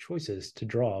of quick choices to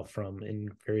draw from in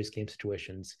various game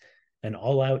situations: an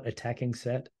all out attacking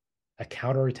set, a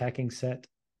counter attacking set,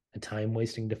 a time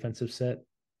wasting defensive set,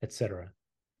 etc.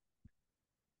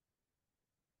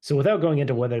 So, without going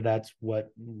into whether that's what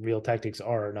real tactics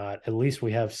are or not, at least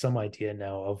we have some idea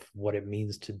now of what it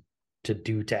means to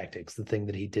do tactics, the thing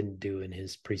that he didn't do in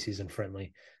his preseason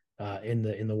friendly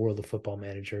in the world of Football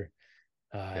Manager.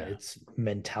 Yeah. It's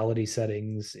mentality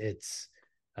settings. It's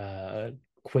uh,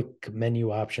 quick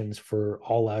menu options for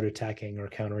all out attacking or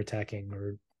counter attacking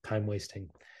or time wasting.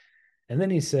 And then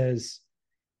he says,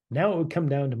 now it would come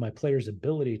down to my players'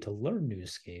 ability to learn new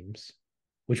schemes,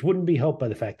 which wouldn't be helped by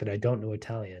the fact that I don't know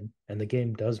Italian. And the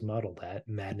game does model that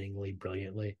maddeningly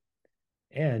brilliantly,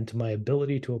 and to my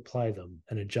ability to apply them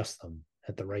and adjust them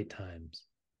at the right times.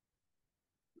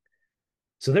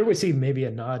 So there we see maybe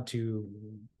a nod to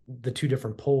the two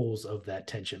different poles of that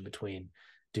tension between,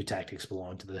 do tactics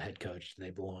belong to the head coach? Do they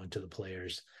belong to the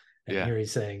players? And Yeah. here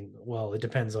he's saying, well, it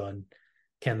depends on,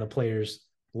 can the players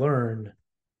learn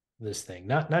this thing,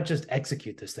 not just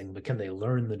execute this thing, but can they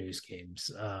learn the new schemes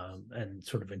and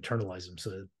sort of internalize them so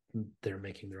that they're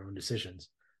making their own decisions?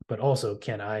 But also,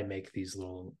 can I make these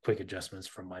little quick adjustments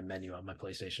from my menu on my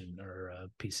PlayStation or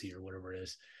PC or whatever it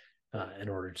is in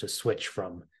order to switch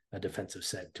from a defensive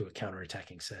set to a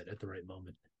counter-attacking set at the right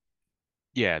moment?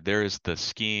 Yeah, there's the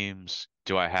schemes.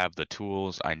 Do I have the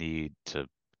tools I need to,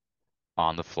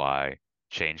 on the fly,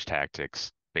 change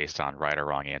tactics based on right or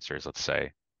wrong answers, let's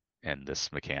say, in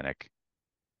this mechanic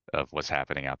of what's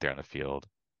happening out there on the field?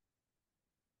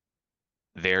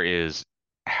 There is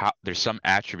there's some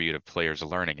attribute of players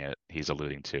learning it he's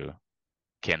alluding to.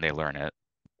 Can they learn it?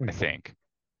 I Mm-hmm. think.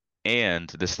 And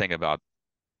this thing about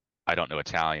I don't know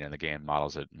Italian and the game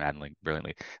models it maddeningly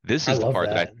brilliantly. This I is the love part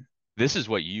that that. this is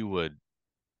what you would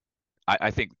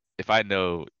I think if I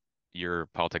know your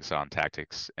politics on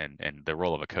tactics and the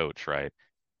role of a coach, right?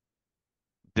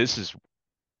 This is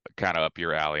kind of up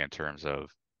your alley in terms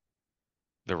of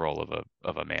the role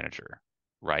of a manager,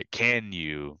 right?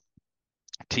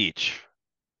 Teach?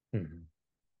 Mm-hmm.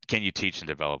 Can you teach and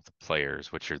develop the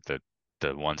players, which are the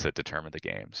ones that determine the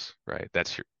games, right?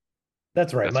 That's right.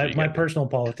 That's My what you got my to do. personal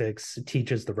politics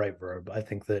teaches the right verb. I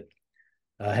think that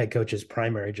head coach's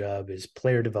primary job is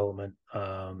player development.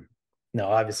 Now,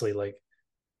 obviously, like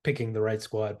picking the right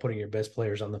squad, putting your best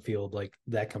players on the field, like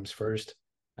that comes first.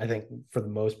 I think for the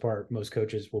most part, most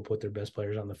coaches will put their best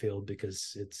players on the field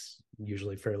because it's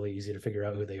usually fairly easy to figure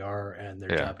out who they are and their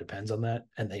Yeah. job depends on that.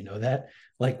 And they know that.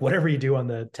 Like whatever you do on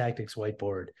the tactics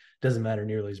whiteboard doesn't matter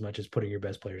nearly as much as putting your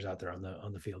best players out there on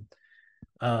the field.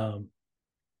 Um,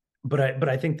 but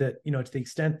I think that, to the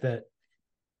extent that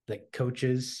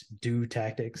coaches do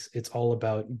tactics, it's all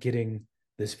about getting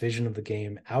this vision of the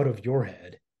game out of your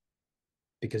head,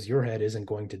 because your head isn't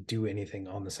going to do anything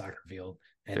on the soccer field,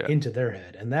 and Yeah. into their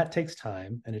head. And that takes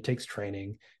time and it takes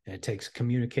training and it takes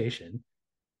communication.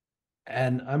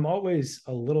 And I'm always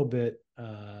a little bit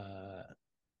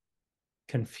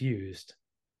confused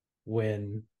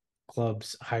when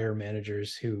clubs hire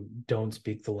managers who don't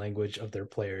speak the language of their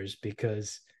players,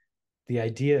 because the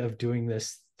idea of doing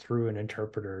this through an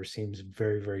interpreter seems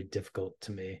very, very difficult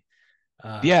to me.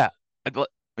 Uh, Yeah.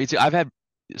 Me too. I've had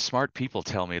smart people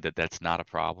tell me that that's not a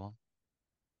problem.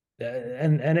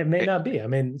 And it may It, not be. I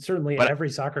mean, certainly but every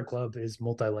soccer club is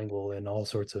multilingual in all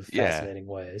sorts of yeah, fascinating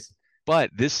ways. but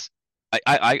this,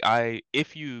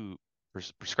 if you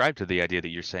prescribe to the idea that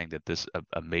you're saying that this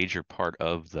a major part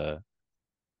of the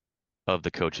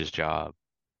coach's job,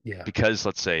 Yeah. because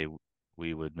let's say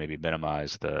we would maybe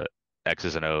minimize the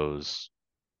X's and O's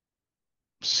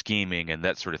scheming and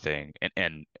that sort of thing,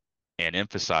 and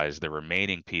emphasize the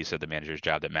remaining piece of the manager's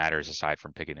job that matters aside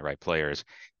from picking the right players,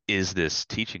 is this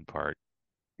teaching part.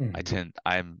 I Mhm. tend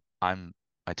I'm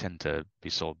I tend to be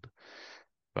sold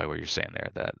by what you're saying there,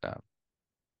 that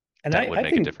And that would I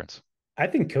make a think difference.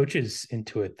 coaches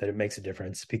intuit that it makes a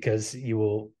difference because you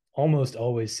will almost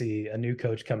always see a new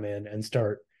coach come in and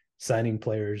start signing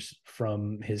players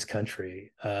from his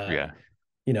country. Yeah,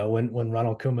 When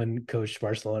Ronald Koeman coached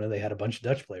Barcelona, they had a bunch of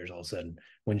Dutch players all of a sudden.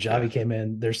 When yeah, Xavi came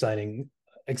in, they're signing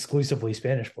exclusively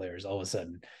Spanish players all of a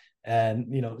sudden. And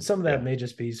some of that yeah, may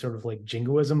just be sort of like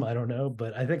jingoism. I don't know,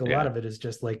 but I think a lot yeah. of it is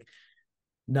just like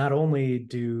not only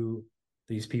do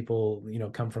these people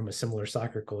come from a similar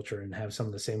soccer culture and have some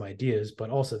of the same ideas,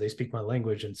 but also they speak my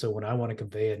language, and so when I want to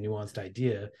convey a nuanced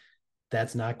idea,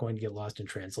 that's not going to get lost in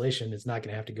translation. It's not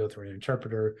going to have to go through an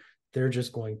interpreter. They're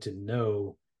just going to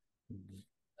know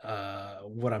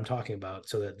what I'm talking about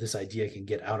so that this idea can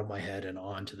get out of my head and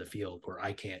onto the field where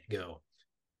I can't go.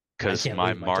 I Because can't my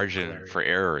leave my technical margin for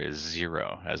area. error is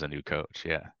zero as a new coach.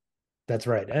 Yeah, That's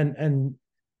right. And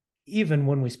even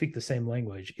when we speak the same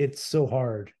language, it's so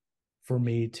hard for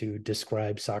me to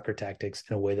describe soccer tactics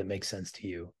in a way that makes sense to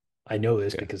you. I know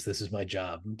this yeah. because this is my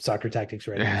job. Soccer tactics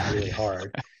writing is really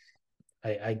hard.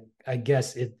 I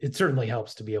guess it certainly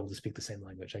helps to be able to speak the same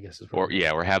language, I guess is where Or I'm yeah,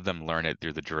 going. or have them learn it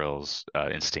through the drills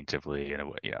instinctively in a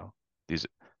way. These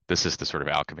this is the sort of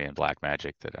alchemy and black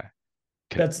magic that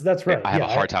can That's right. I have a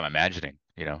Yeah. hard time imagining.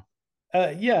 Yeah.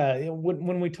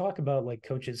 When we talk about like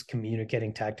coaches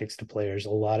communicating tactics to players, a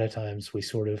lot of times we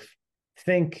sort of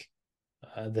think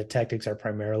that tactics are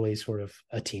primarily sort of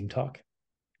a team talk,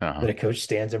 that Uh-huh. a coach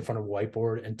stands in front of a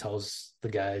whiteboard and tells the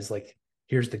guys like,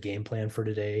 here's the game plan for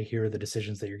today, here are the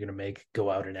decisions that you're going to make, go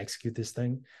out and execute this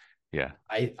thing. Yeah.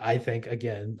 I think,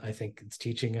 again, I think it's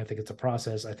teaching, I think it's a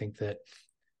process. I think that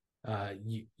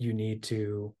you need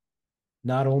to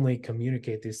not only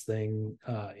communicate this thing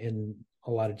in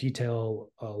a lot of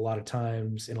detail, a lot of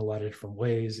times, in a lot of different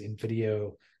ways, in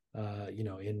video,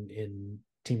 in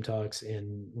team talks,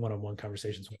 in one-on-one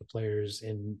conversations with the players,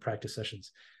 in practice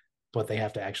sessions, but they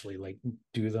have to actually like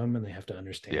do them, and they have to Yeah.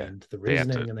 understand the They have to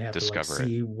reasoning, and they have to like discover it.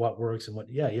 see what works and what.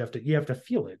 Yeah, you have to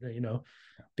feel it,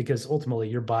 because ultimately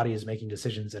your body is making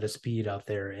decisions at a speed out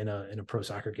there in a pro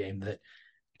soccer game that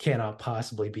cannot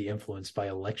possibly be influenced by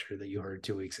a lecture that you heard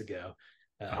 2 weeks ago.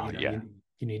 Uh, Oh you know, yeah. you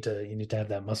you need to have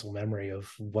that muscle memory of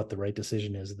what the right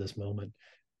decision is at this moment,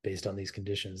 based on these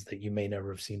conditions that you may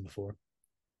never have seen before.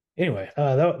 Anyway,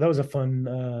 that was a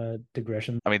fun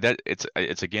digression. I mean that it's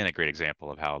again a great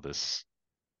example of how this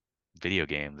video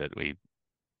game that we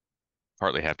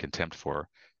partly have contempt for,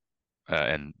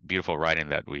 and beautiful writing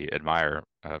that we admire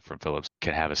from Phillips,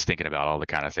 can have us thinking about all the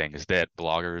kind of things that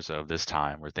bloggers of this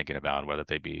time were thinking about, whether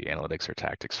they be analytics or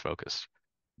tactics focused.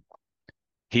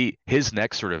 His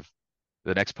next sort of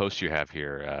the next post you have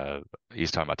here,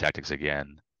 he's talking about tactics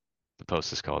again. The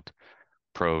post is called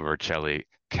Pro Vercelli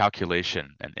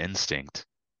Calculation and Instinct.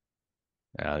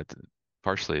 Uh,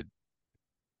 Partially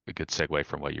a good segue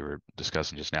from what you were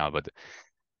discussing just now, but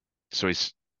so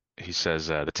he says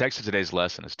the text of today's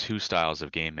lesson is two styles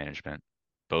of game management,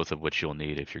 both of which you'll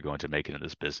need if you're going to make it in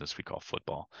this business we call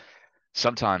football.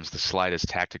 Sometimes the slightest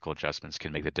tactical adjustments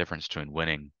can make the difference between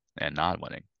winning and not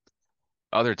winning.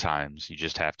 Other times you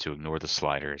just have to ignore the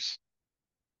sliders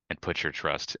and put your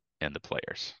trust in the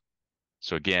players.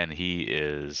 So again, he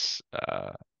is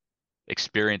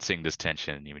experiencing this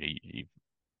tension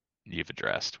you've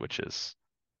addressed, which is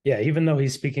Yeah, even though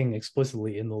he's speaking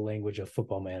explicitly in the language of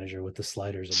Football Manager with the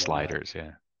sliders and whatnot, sliders.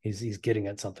 Yeah. he's getting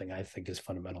at something I think is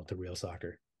fundamental to real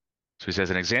soccer. So he says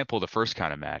an example of the first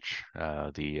kind of match,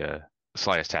 the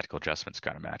slightest tactical adjustments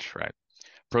kind of match, right?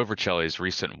 Pro Vercelli's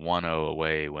recent 1-0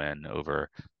 away win over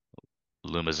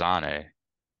Lumazane.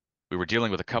 We were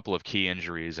dealing with a couple of key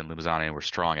injuries, and Lumazane were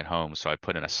strong at home, so I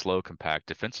put in a slow, compact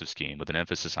defensive scheme with an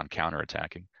emphasis on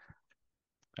counterattacking.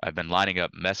 I've been lining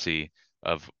up Messi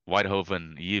of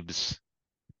Weidhoven Yibs.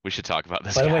 We should talk about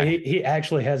this By the way, guy. he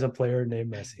actually has a player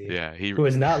named Messi, Yeah, who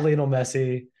is not Lionel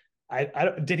Messi. I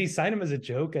don't, did he sign him as a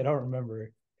joke? I don't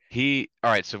remember. all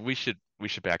right, so we should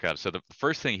back up. So the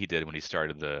first thing he did when he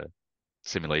started the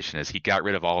simulation is he got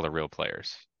rid of all the real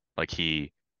players. Like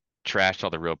he trashed all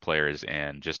the real players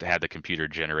and just had the computer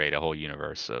generate a whole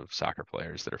universe of soccer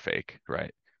players that are fake,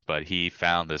 right? but he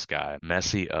found this guy,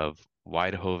 Messi of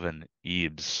Weidhoven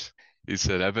Eibs. He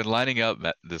said, I've been lining up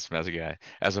this Messi guy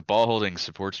as a ball holding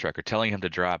support striker, telling him to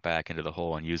drop back into the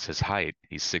hole and use his height.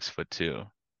 He's 6'2".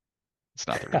 It's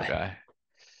not the real guy.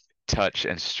 Touch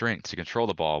and strength to control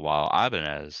the ball while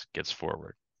Ibanez gets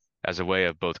forward. As a way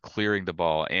of both clearing the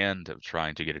ball and of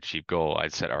trying to get a cheap goal,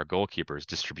 I'd set our goalkeeper's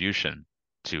distribution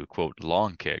to, quote,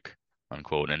 long kick,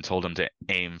 unquote, and told him to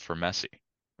aim for Messi.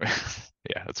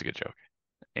 Yeah, that's a good joke.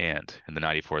 And in the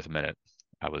 94th minute,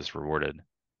 I was rewarded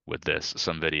with this,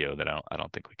 some video that I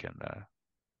don't think we can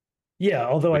Yeah,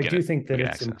 although we I can do think we that can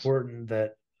it's access. important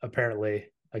that apparently,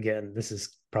 again, this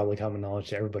is probably common knowledge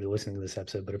to everybody listening to this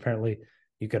episode, but apparently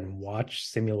you can watch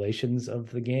simulations of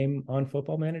the game on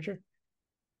Football Manager.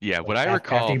 Yeah, what Like I after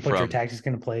recall you put your from tactics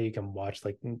into play, you can watch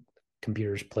like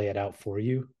computers play it out for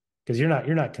you because you're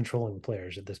not controlling the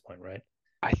players at this point, right?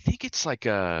 I think it's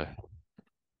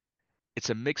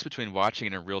a mix between watching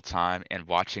it in real time and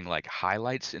watching like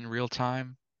highlights in real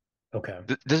time. Okay.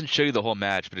 It doesn't show you the whole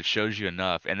match, but it shows you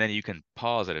enough, and then you can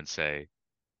pause it and say,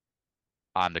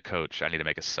 "I'm the coach. I need to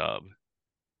make a sub."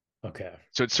 Okay.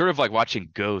 So it's sort of like watching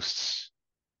ghosts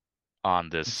on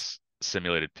It's this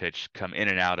simulated pitch come in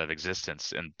and out of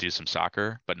existence and do some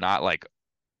soccer, but not like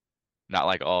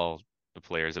all the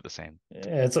players at the same.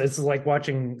 it's like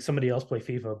watching somebody else play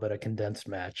FIFA, but a condensed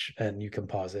match, and you can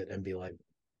pause it and be like,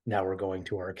 now we're going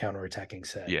to our counterattacking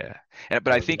set. Yeah. But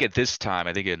I Or think at this time,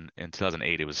 I think in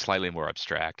 2008, it was slightly more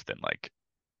abstract than like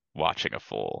watching a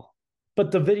full.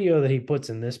 but the video that he puts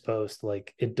in this post,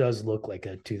 like it does look like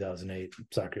a 2008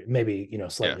 soccer, maybe Yeah.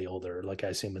 slightly older. Like I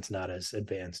assume it's not as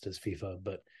advanced as FIFA,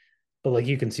 but like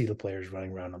you can see the players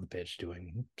running around on the pitch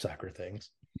doing soccer things.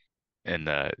 And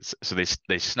so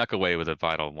they snuck away with a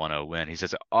vital 1-0 win. He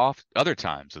says, off other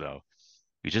times though,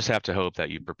 you just have to hope that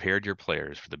you prepared your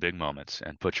players for the big moments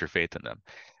and put your faith in them.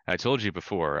 I told you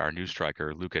before, our new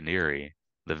striker, Luca Neri,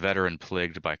 the veteran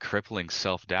plagued by crippling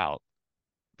self-doubt,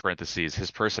 parentheses,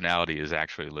 his personality is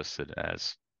actually listed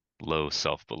as low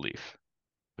self-belief,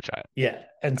 which Yeah.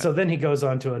 And I so then he goes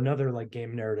on to another like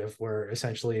game narrative where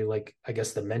essentially like I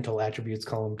guess the mental attributes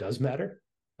column does matter.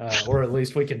 Or at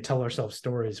least we can tell ourselves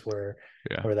stories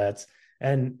yeah, where that's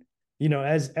and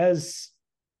as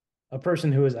a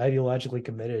person who is ideologically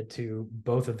committed to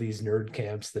both of these nerd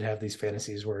camps that have these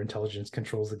fantasies where intelligence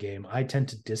controls the game, I tend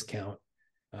to discount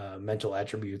mental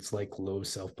attributes like low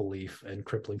self-belief and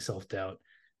crippling self-doubt.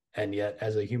 And yet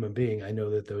as a human being, I know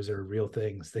that those are real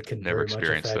things that can never very much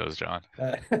experienced affect those, John.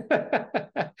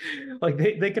 uh, like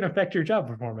they can affect your job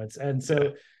performance. And Yeah,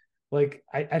 so like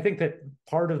I think that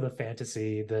part of the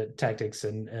fantasy that tactics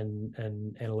and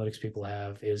analytics people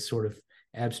have is sort of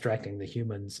abstracting the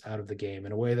humans out of the game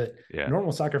in a way that yeah,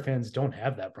 normal soccer fans don't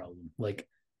have that problem. Like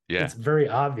yeah, it's very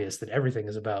obvious that everything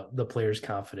is about the player's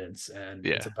confidence and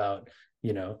it's yeah, about,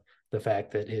 the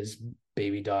fact that his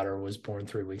baby daughter was born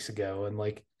 3 weeks ago. And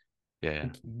like, yeah, yeah.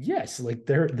 yes, like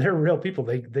they're real people.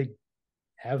 They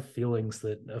have feelings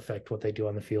that affect what they do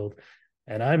on the field.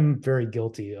 And I'm very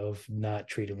guilty of not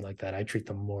treating them like that. I treat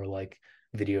them more like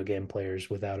video game players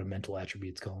without a mental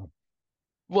attributes column.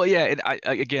 Well, yeah, and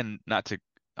again, not to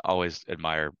always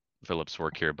admire Philip's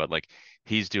work here, but like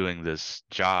he's doing this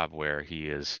job where he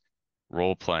is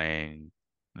role playing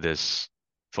this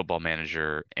football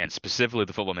manager, and specifically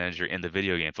the football manager in the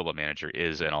video game football manager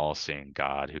is an all-seeing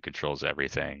God who controls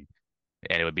everything.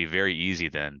 And it would be very easy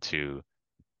then to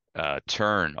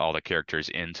turn all the characters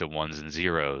into ones and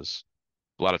zeros.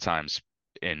 A lot of times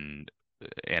in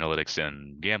analytics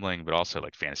and gambling, but also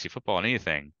like fantasy football and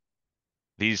anything,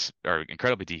 these are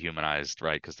incredibly dehumanized,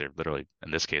 right? Because they're literally, in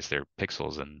this case, they're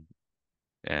pixels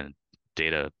and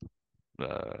data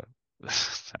uh,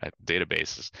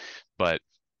 databases. But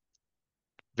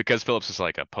because Phillips is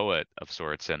like a poet of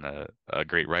sorts and a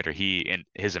great writer, he and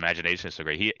his imagination is so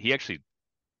great. He actually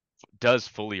does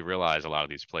fully realize a lot of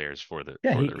these players for the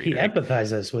Yeah, for he the he reader.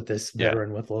 empathizes with this Yeah,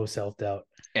 veteran with low self doubt.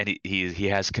 and he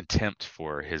has contempt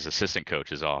for his assistant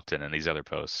coaches often in these other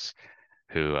posts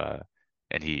who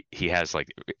and he has like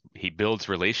he builds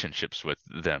relationships with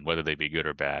them whether they be good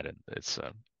or bad, and it's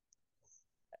a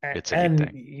neat And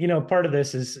thing. part of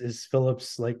this is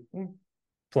Phillips like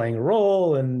playing a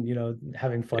role and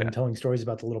having fun Yeah. telling stories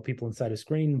about the little people inside a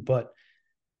screen. But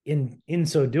in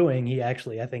so doing, he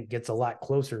actually I think gets a lot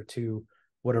closer to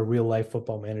what a real life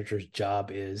football manager's job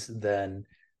is than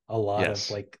a lot of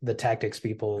Yes. like the tactics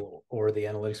people or the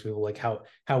analytics people. Like how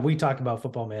we talk about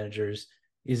football managers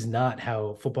is not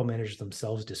how football managers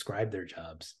themselves describe their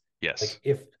jobs. Like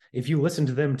Yes. if you listen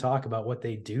to them talk about what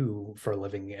they do for a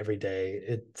living every day,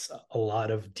 it's a lot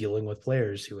of dealing with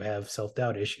players who have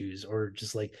self-doubt issues or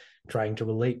just like trying to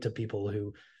relate to people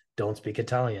who don't speak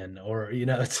Italian, or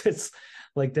it's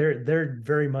like they're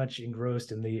very much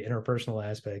engrossed in the interpersonal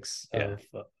aspects Yeah.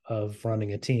 of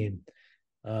running a team.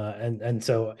 And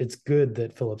so it's good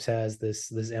that Phillips has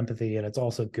this empathy, and it's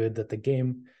also good that the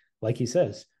game, like he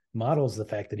says, models the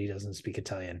fact that he doesn't speak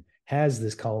Italian, has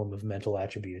this column of mental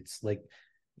attributes. Like,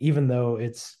 even though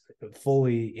it's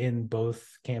fully in both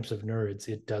camps of nerds,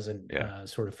 it doesn't Yeah.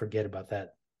 sort of forget about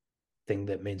that thing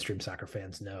that mainstream soccer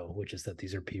fans know, which is that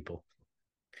these are people.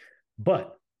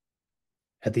 But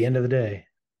at the end of the day,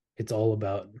 it's all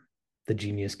about the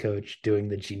genius coach doing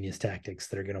the genius tactics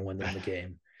that are going to win them the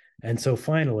game. And so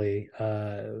finally,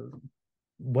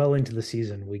 well into the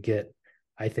season, we get,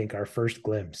 I think, our first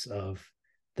glimpse of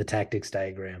the tactics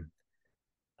diagram.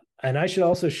 And I should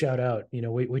also shout out,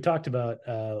 we talked about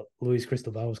Luis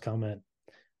Cristobal's comment,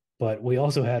 but we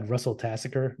also had Russell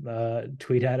Tassiker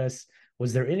tweet at us.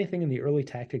 Was there anything in the early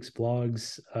tactics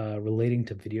blogs relating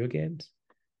to video games?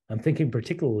 I'm thinking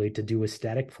particularly to do with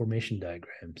static formation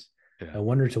diagrams. I Yeah.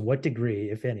 wonder to what degree,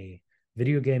 if any,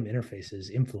 video game interfaces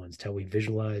influenced how we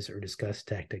visualize or discuss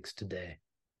tactics today.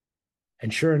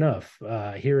 And sure enough,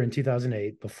 here in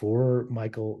 2008, before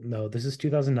Michael, no, this is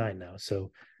 2009 now.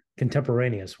 So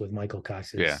contemporaneous with Michael Yeah.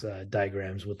 Cox's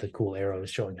diagrams with the cool arrows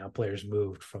showing how players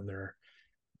moved from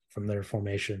their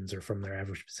formations or from their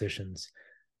average positions.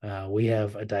 We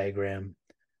have a diagram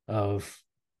of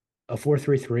a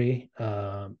 4-3-3,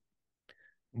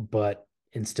 but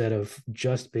instead of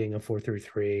just being a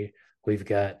 4-3-3, we've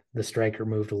got the striker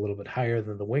moved a little bit higher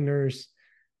than the wingers,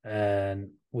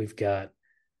 and we've got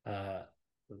uh,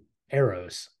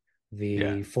 arrows.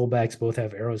 Yeah. The fullbacks both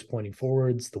have arrows pointing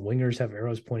forwards. The wingers have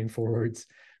arrows pointing forwards.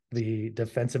 The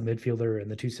defensive midfielder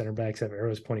and the two center backs have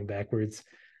arrows pointing backwards.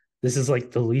 This is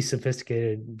like the least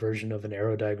sophisticated version of an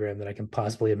arrow diagram that I can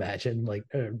possibly imagine. Like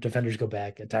defenders go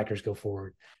back, attackers go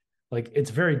forward. Like,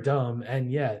 it's very dumb, and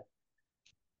yet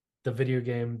the video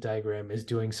game diagram is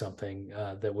doing something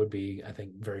that would be, I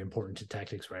think, very important to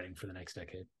tactics writing for the next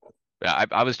decade.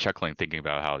 I was chuckling thinking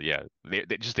about how, yeah,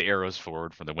 just the arrows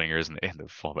forward from the wingers and the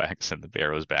fullbacks and the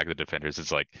arrows back the defenders.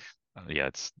 It's like, yeah,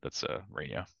 that's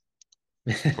Mourinho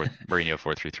Mourinho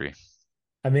 4-3-3.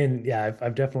 I mean, yeah,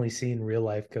 I've definitely seen real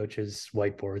life coaches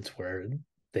whiteboards where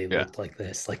they Yeah, looked like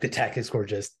this. Like the tactics were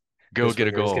just, go this get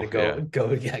a winger is goal.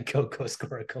 going to Yeah, go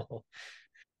score a goal.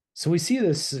 So we see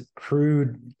this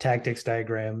crude tactics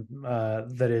diagram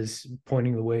that is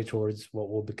pointing the way towards what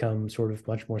will become sort of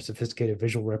much more sophisticated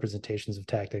visual representations of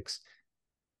tactics.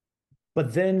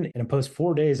 But then in a post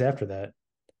 4 days after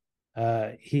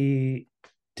that, he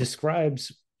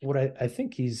describes what I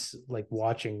think he's like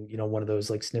watching, one of those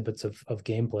like snippets of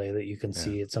gameplay that you can yeah,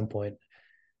 see at some point.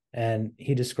 And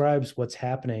he describes what's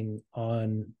happening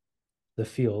on the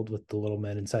field with the little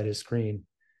men inside his screen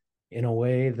in a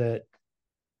way that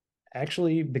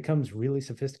actually becomes really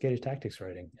sophisticated tactics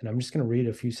writing. And I'm just going to read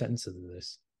a few sentences of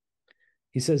this.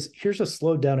 He says, here's a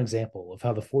slowed down example of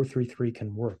how the 4-3-3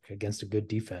 can work against a good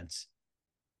defense.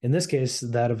 In this case,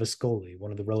 that of Ascoli,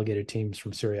 one of the relegated teams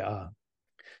from Serie A.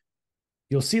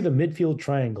 You'll see the midfield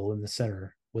triangle in the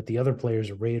center with the other players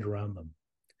arrayed around them.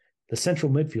 The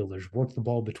central midfielders work the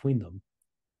ball between them,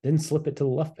 then slip it to the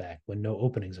left back when no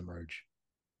openings emerge.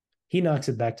 He knocks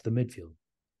it back to the midfield.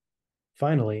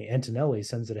 Finally, Antonelli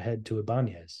sends it ahead to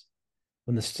Ibanez.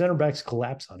 When the center backs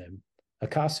collapse on him,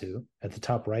 Akasu, at the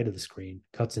top right of the screen,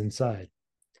 cuts inside.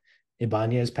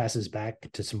 Ibanez passes back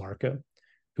to Samarka,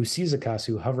 who sees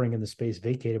Akasu hovering in the space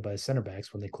vacated by the center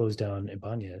backs when they close down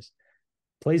Ibanez,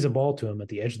 plays a ball to him at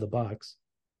the edge of the box,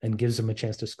 and gives him a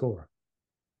chance to score.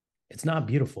 It's not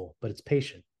beautiful, but it's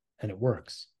patient, and it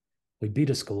works. We beat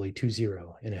Ascoli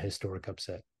 2-0 in a historic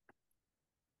upset.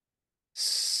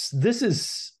 This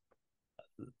is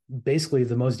basically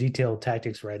the most detailed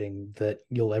tactics writing that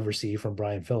you'll ever see from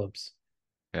Brian Phillips.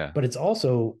 yeah. But it's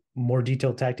also more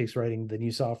detailed tactics writing than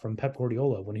you saw from Pep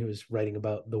Guardiola when he was writing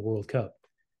about the World Cup.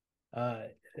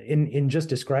 In just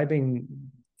describing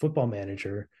Football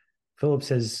Manager, Phillips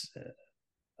has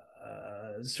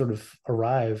sort of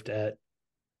arrived at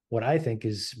what I think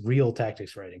is real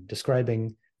tactics writing,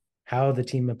 describing how the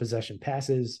team in possession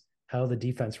passes, how the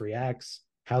defense reacts,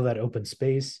 how that opens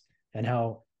space, and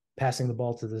how passing the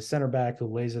ball to the center back who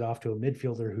lays it off to a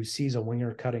midfielder who sees a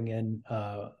winger cutting in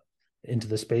into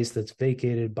the space that's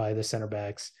vacated by the center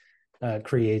backs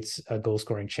creates a goal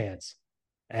scoring chance.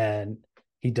 And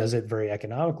he does it very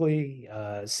economically,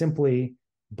 simply,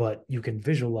 but you can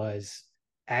visualize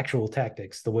actual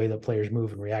tactics, the way that players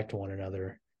move and react to one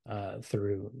another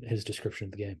through his description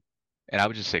of the game. And I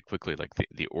would just say quickly, like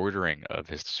the ordering of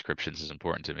his descriptions is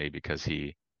important to me because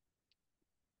he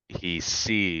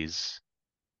sees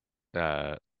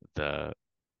uh the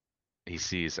he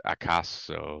sees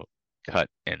Akaso cut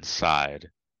inside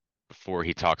before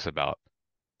he talks about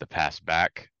the pass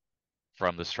back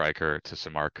from the striker to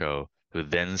Samarco, who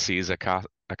then sees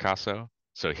Akaso.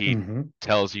 So he Mm-hmm.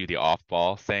 tells you the off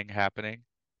ball thing happening,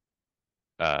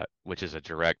 which is a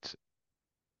direct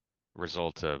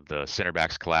result of the center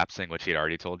backs collapsing, which he had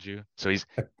already told you. So he's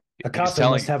Akasa must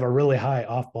telling have a really high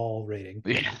off ball rating.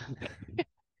 yeah,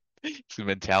 the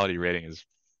mentality rating is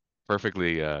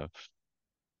perfectly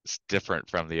different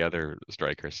from the other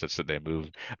strikers, such that they move.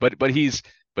 But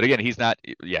again, he's not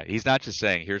just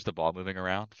saying here's the ball moving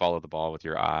around, follow the ball with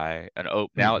your eye, and oh,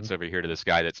 now Mm-hmm. it's over here to this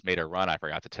guy that's made a run I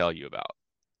forgot to tell you about.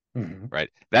 Mm-hmm. Right?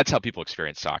 That's how people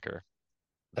experience soccer.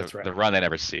 The That's right. the run they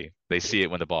never see. They see it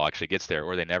when the ball actually gets there,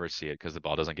 or they never see it because the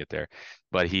ball doesn't get there.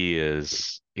 But he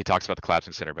talks about the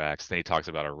collapsing center backs, then he talks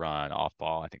about a run off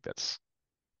ball. I think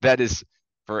that is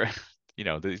for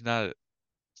he's not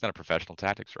a professional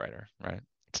tactics writer, right?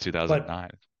 It's But 2009.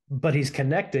 he's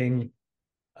connecting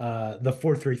the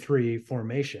 4-3-3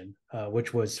 formation,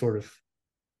 which was sort of,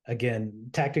 again,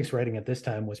 tactics writing at this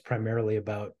time was primarily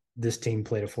about this team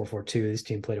played a 4-4-2, this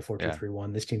team played a four two Yeah, three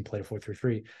one, this team played a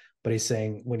 4-3-3. But he's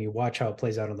saying when you watch how it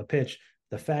plays out on the pitch,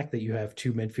 the fact that you have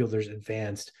two midfielders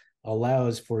advanced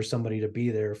allows for somebody to be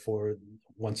there for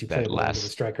once you play that a ball into last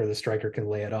the striker can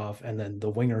lay it off, and then the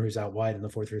winger who's out wide in the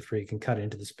 4-3-3 can cut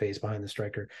into the space behind the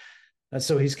striker.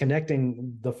 So he's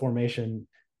connecting the formation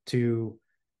to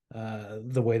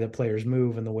the way that players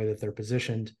move and the way that they're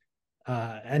positioned.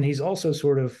 And he's also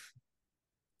sort of,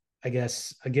 I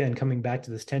guess, again, coming back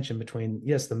to this tension between,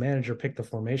 yes, the manager picked the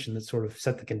formation that sort of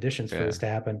set the conditions for yeah this to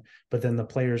happen, but then the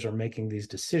players are making these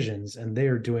decisions and they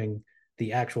are doing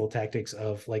the actual tactics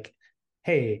of like,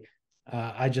 hey,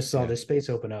 I just saw yeah this space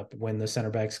open up when the center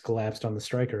backs collapsed on the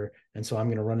striker, and so I'm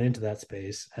going to run into that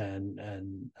space, and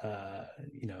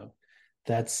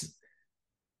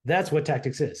that's what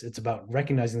tactics is. It's about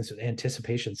recognizing this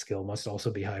anticipation skill must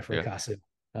also be high for yeah Akasu,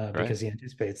 right because he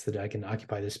anticipates that I can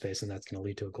occupy this space and that's going to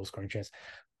lead to a goal scoring chance.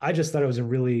 I just thought it was a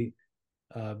really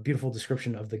beautiful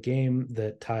description of the game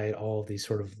that tied all of these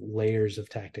sort of layers of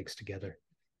tactics together.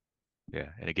 yeah.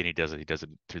 And again, he does it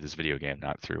through this video game,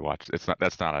 not through watch. It's not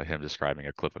that's not him describing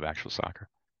a clip of actual soccer.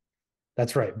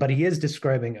 That's right. But he is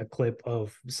describing a clip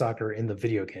of soccer in the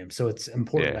video game. So it's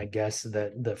important, Yeah, I guess,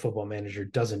 that the football manager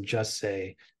doesn't just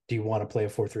say, do you want to play a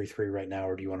 4-3-3 right now,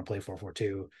 or do you want to play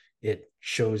 4-4-2? It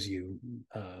shows you,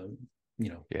 uh, you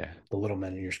know, yeah, the little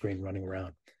men in your screen running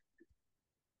around.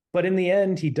 But in the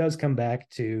end, he does come back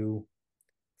to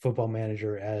Football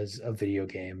Manager as a video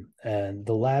game. And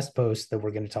the last post that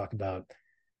we're going to talk about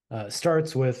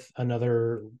starts with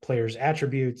another player's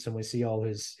attributes, and we see all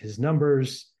his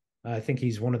numbers. I think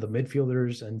he's one of the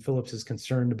midfielders, and Phillips is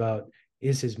concerned about,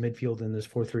 is his midfield in this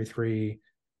 4-3-3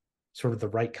 sort of the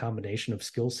right combination of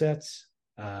skill sets?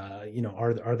 Are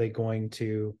they going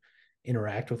to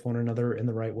interact with one another in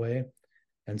the right way?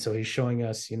 And so he's showing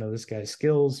us, this guy's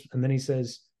skills, and then he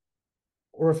says,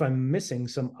 or if I'm missing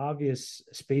some obvious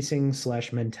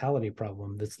spacing/mentality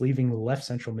problem that's leaving the left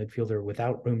central midfielder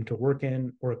without room to work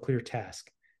in or a clear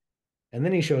task. And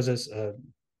then he shows us a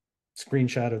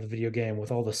screenshot of the video game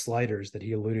with all the sliders that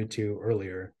he alluded to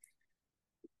earlier.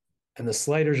 And the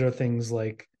sliders are things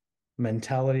like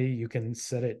mentality. You can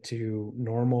set it to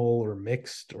normal or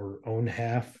mixed or own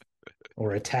half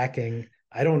or attacking.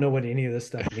 I don't know what any of this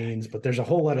stuff means, but there's a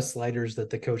whole lot of sliders that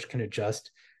the coach can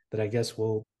adjust that I guess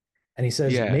will. And he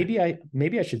says, yeah, maybe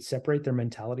I should separate their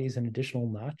mentalities an additional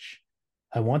notch.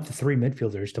 I want the three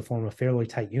midfielders to form a fairly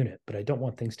tight unit, but I don't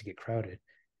want things to get crowded.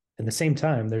 At the same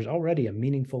time, there's already a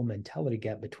meaningful mentality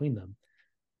gap between them.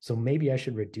 So maybe I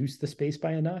should reduce the space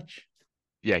by a notch.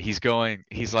 yeah. He's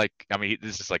like, I mean,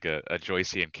 this is like a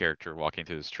Joycean character walking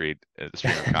through the stream of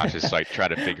conscious, like try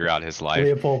to figure out his life,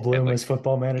 Leopold and Bloom like, as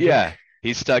football manager. yeah,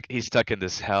 he's stuck in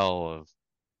this hell of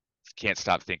can't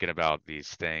stop thinking about these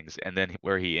things, and then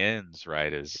where he ends,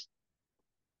 right, is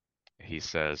he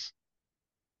says,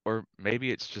 or maybe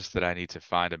it's just that I need to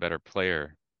find a better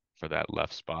player for that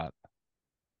left spot,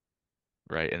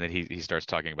 right? And then he starts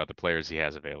talking about the players he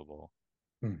has available.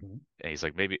 Mm-hmm. And he's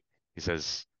like, maybe he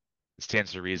says it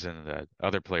stands to reason that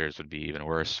other players would be even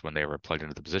worse when they were plugged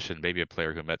into the position. Maybe a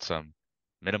player who met some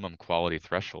minimum quality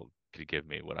threshold could give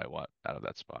me what I want out of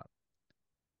that spot,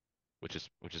 which is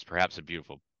perhaps a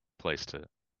beautiful place to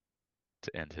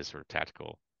end his sort of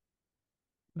tactical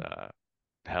uh,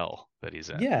 hell that he's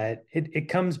in. Yeah, it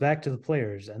comes back to the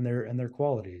players and their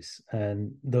qualities,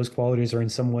 and those qualities are in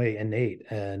some way innate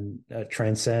and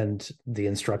transcend the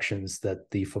instructions that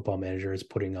the football manager is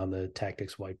putting on the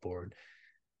tactics whiteboard.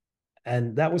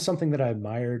 And that was something that I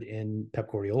admired in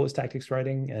Pep Guardiola's tactics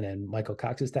writing and in Michael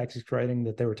Cox's tactics writing,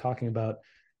 that they were talking about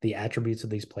the attributes of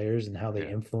these players and how they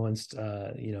influenced,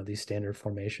 these standard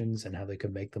formations and how they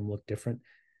could make them look different.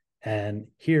 And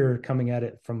here, coming at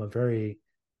it from a very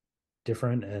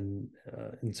different and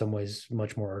in some ways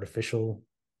much more artificial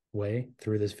way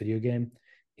through this video game,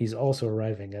 he's also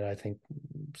arriving at, I think,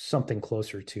 something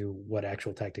closer to what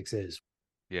actual tactics is.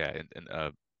 Yeah,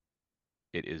 and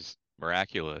it is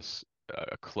miraculous.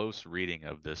 A close reading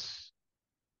of this,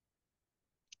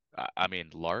 I mean,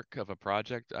 lark of a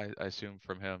project, I assume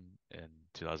from him in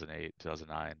 2008,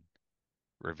 2009,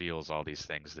 reveals all these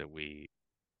things that we,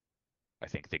 I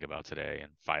think about today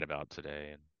and fight about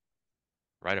today and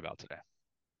write about today.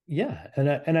 Yeah,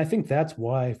 and I think that's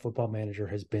why Football Manager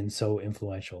has been so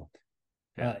influential.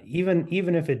 Yeah.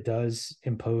 Even if it does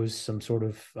impose some sort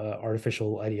of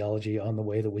artificial ideology on the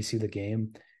way that we see the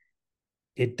game,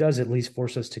 it does at least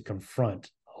force us to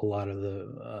confront a lot of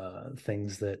the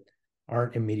things that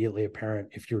aren't immediately apparent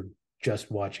if you're just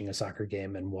watching a soccer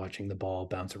game and watching the ball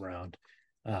bounce around.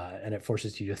 And it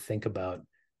forces you to think about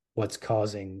what's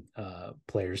causing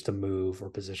players to move or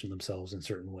position themselves in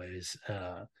certain ways,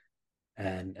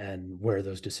 and where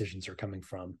those decisions are coming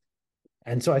from.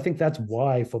 And so I think that's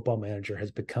why Football Manager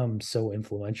has become so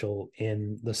influential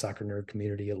in the soccer nerd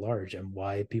community at large, and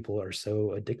why people are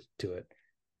so addicted to it.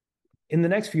 In the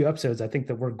next few episodes, I think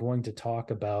that we're going to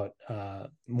talk about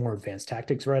more advanced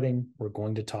tactics writing. We're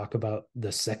going to talk about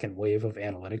the second wave of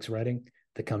analytics writing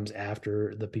that comes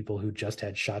after the people who just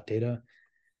had shot data.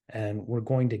 And we're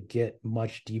going to get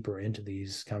much deeper into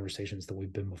these conversations than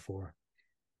we've been before.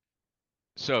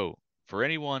 So for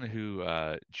anyone who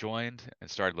joined and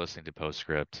started listening to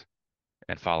Postscript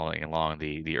and following along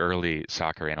the early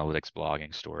soccer analytics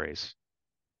blogging stories,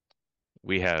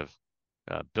 we have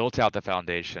built out the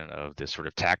foundation of this sort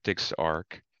of tactics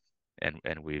arc, and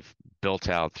we've built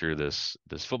out through this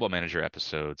Football Manager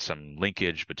episode some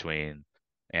linkage between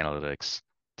analytics,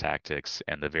 tactics,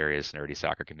 and the various nerdy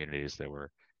soccer communities that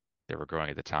were growing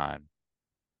at the time.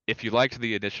 If you liked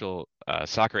the initial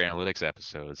soccer analytics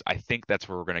episodes, I think that's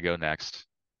where we're going to go next.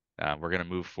 We're going to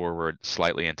move forward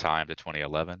slightly in time to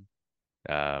 2011,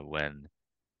 when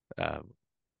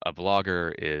a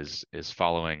blogger is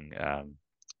following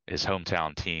his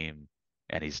hometown team,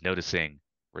 and he's noticing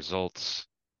results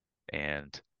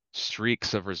and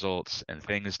streaks of results, and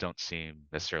things don't seem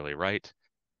necessarily right.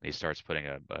 And he starts putting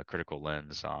a critical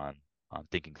lens on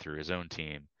thinking through his own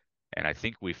team, and I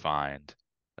think we find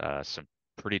some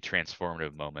pretty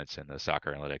transformative moments in the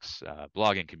soccer analytics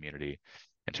blogging community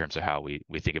in terms of how we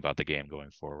think about the game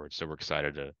going forward. So we're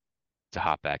excited to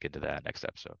hop back into that next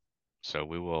episode. So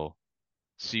we will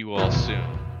see you all soon.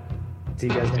 See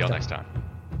you guys next time.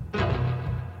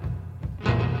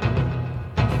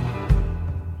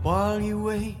 While you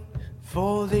wait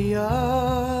for the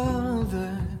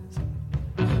others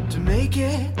to make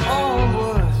it all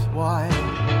worthwhile,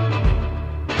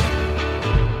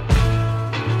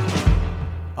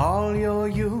 all your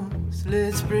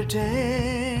useless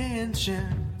pretensions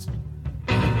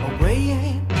are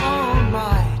weighing on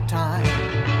my time.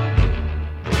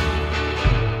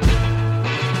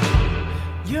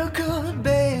 You could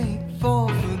beg for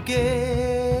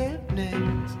forgiveness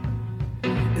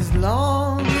as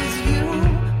long as you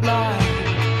like,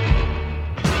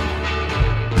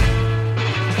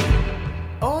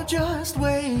 or just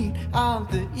wait out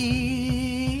the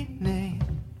evening.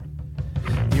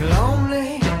 You'll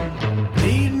only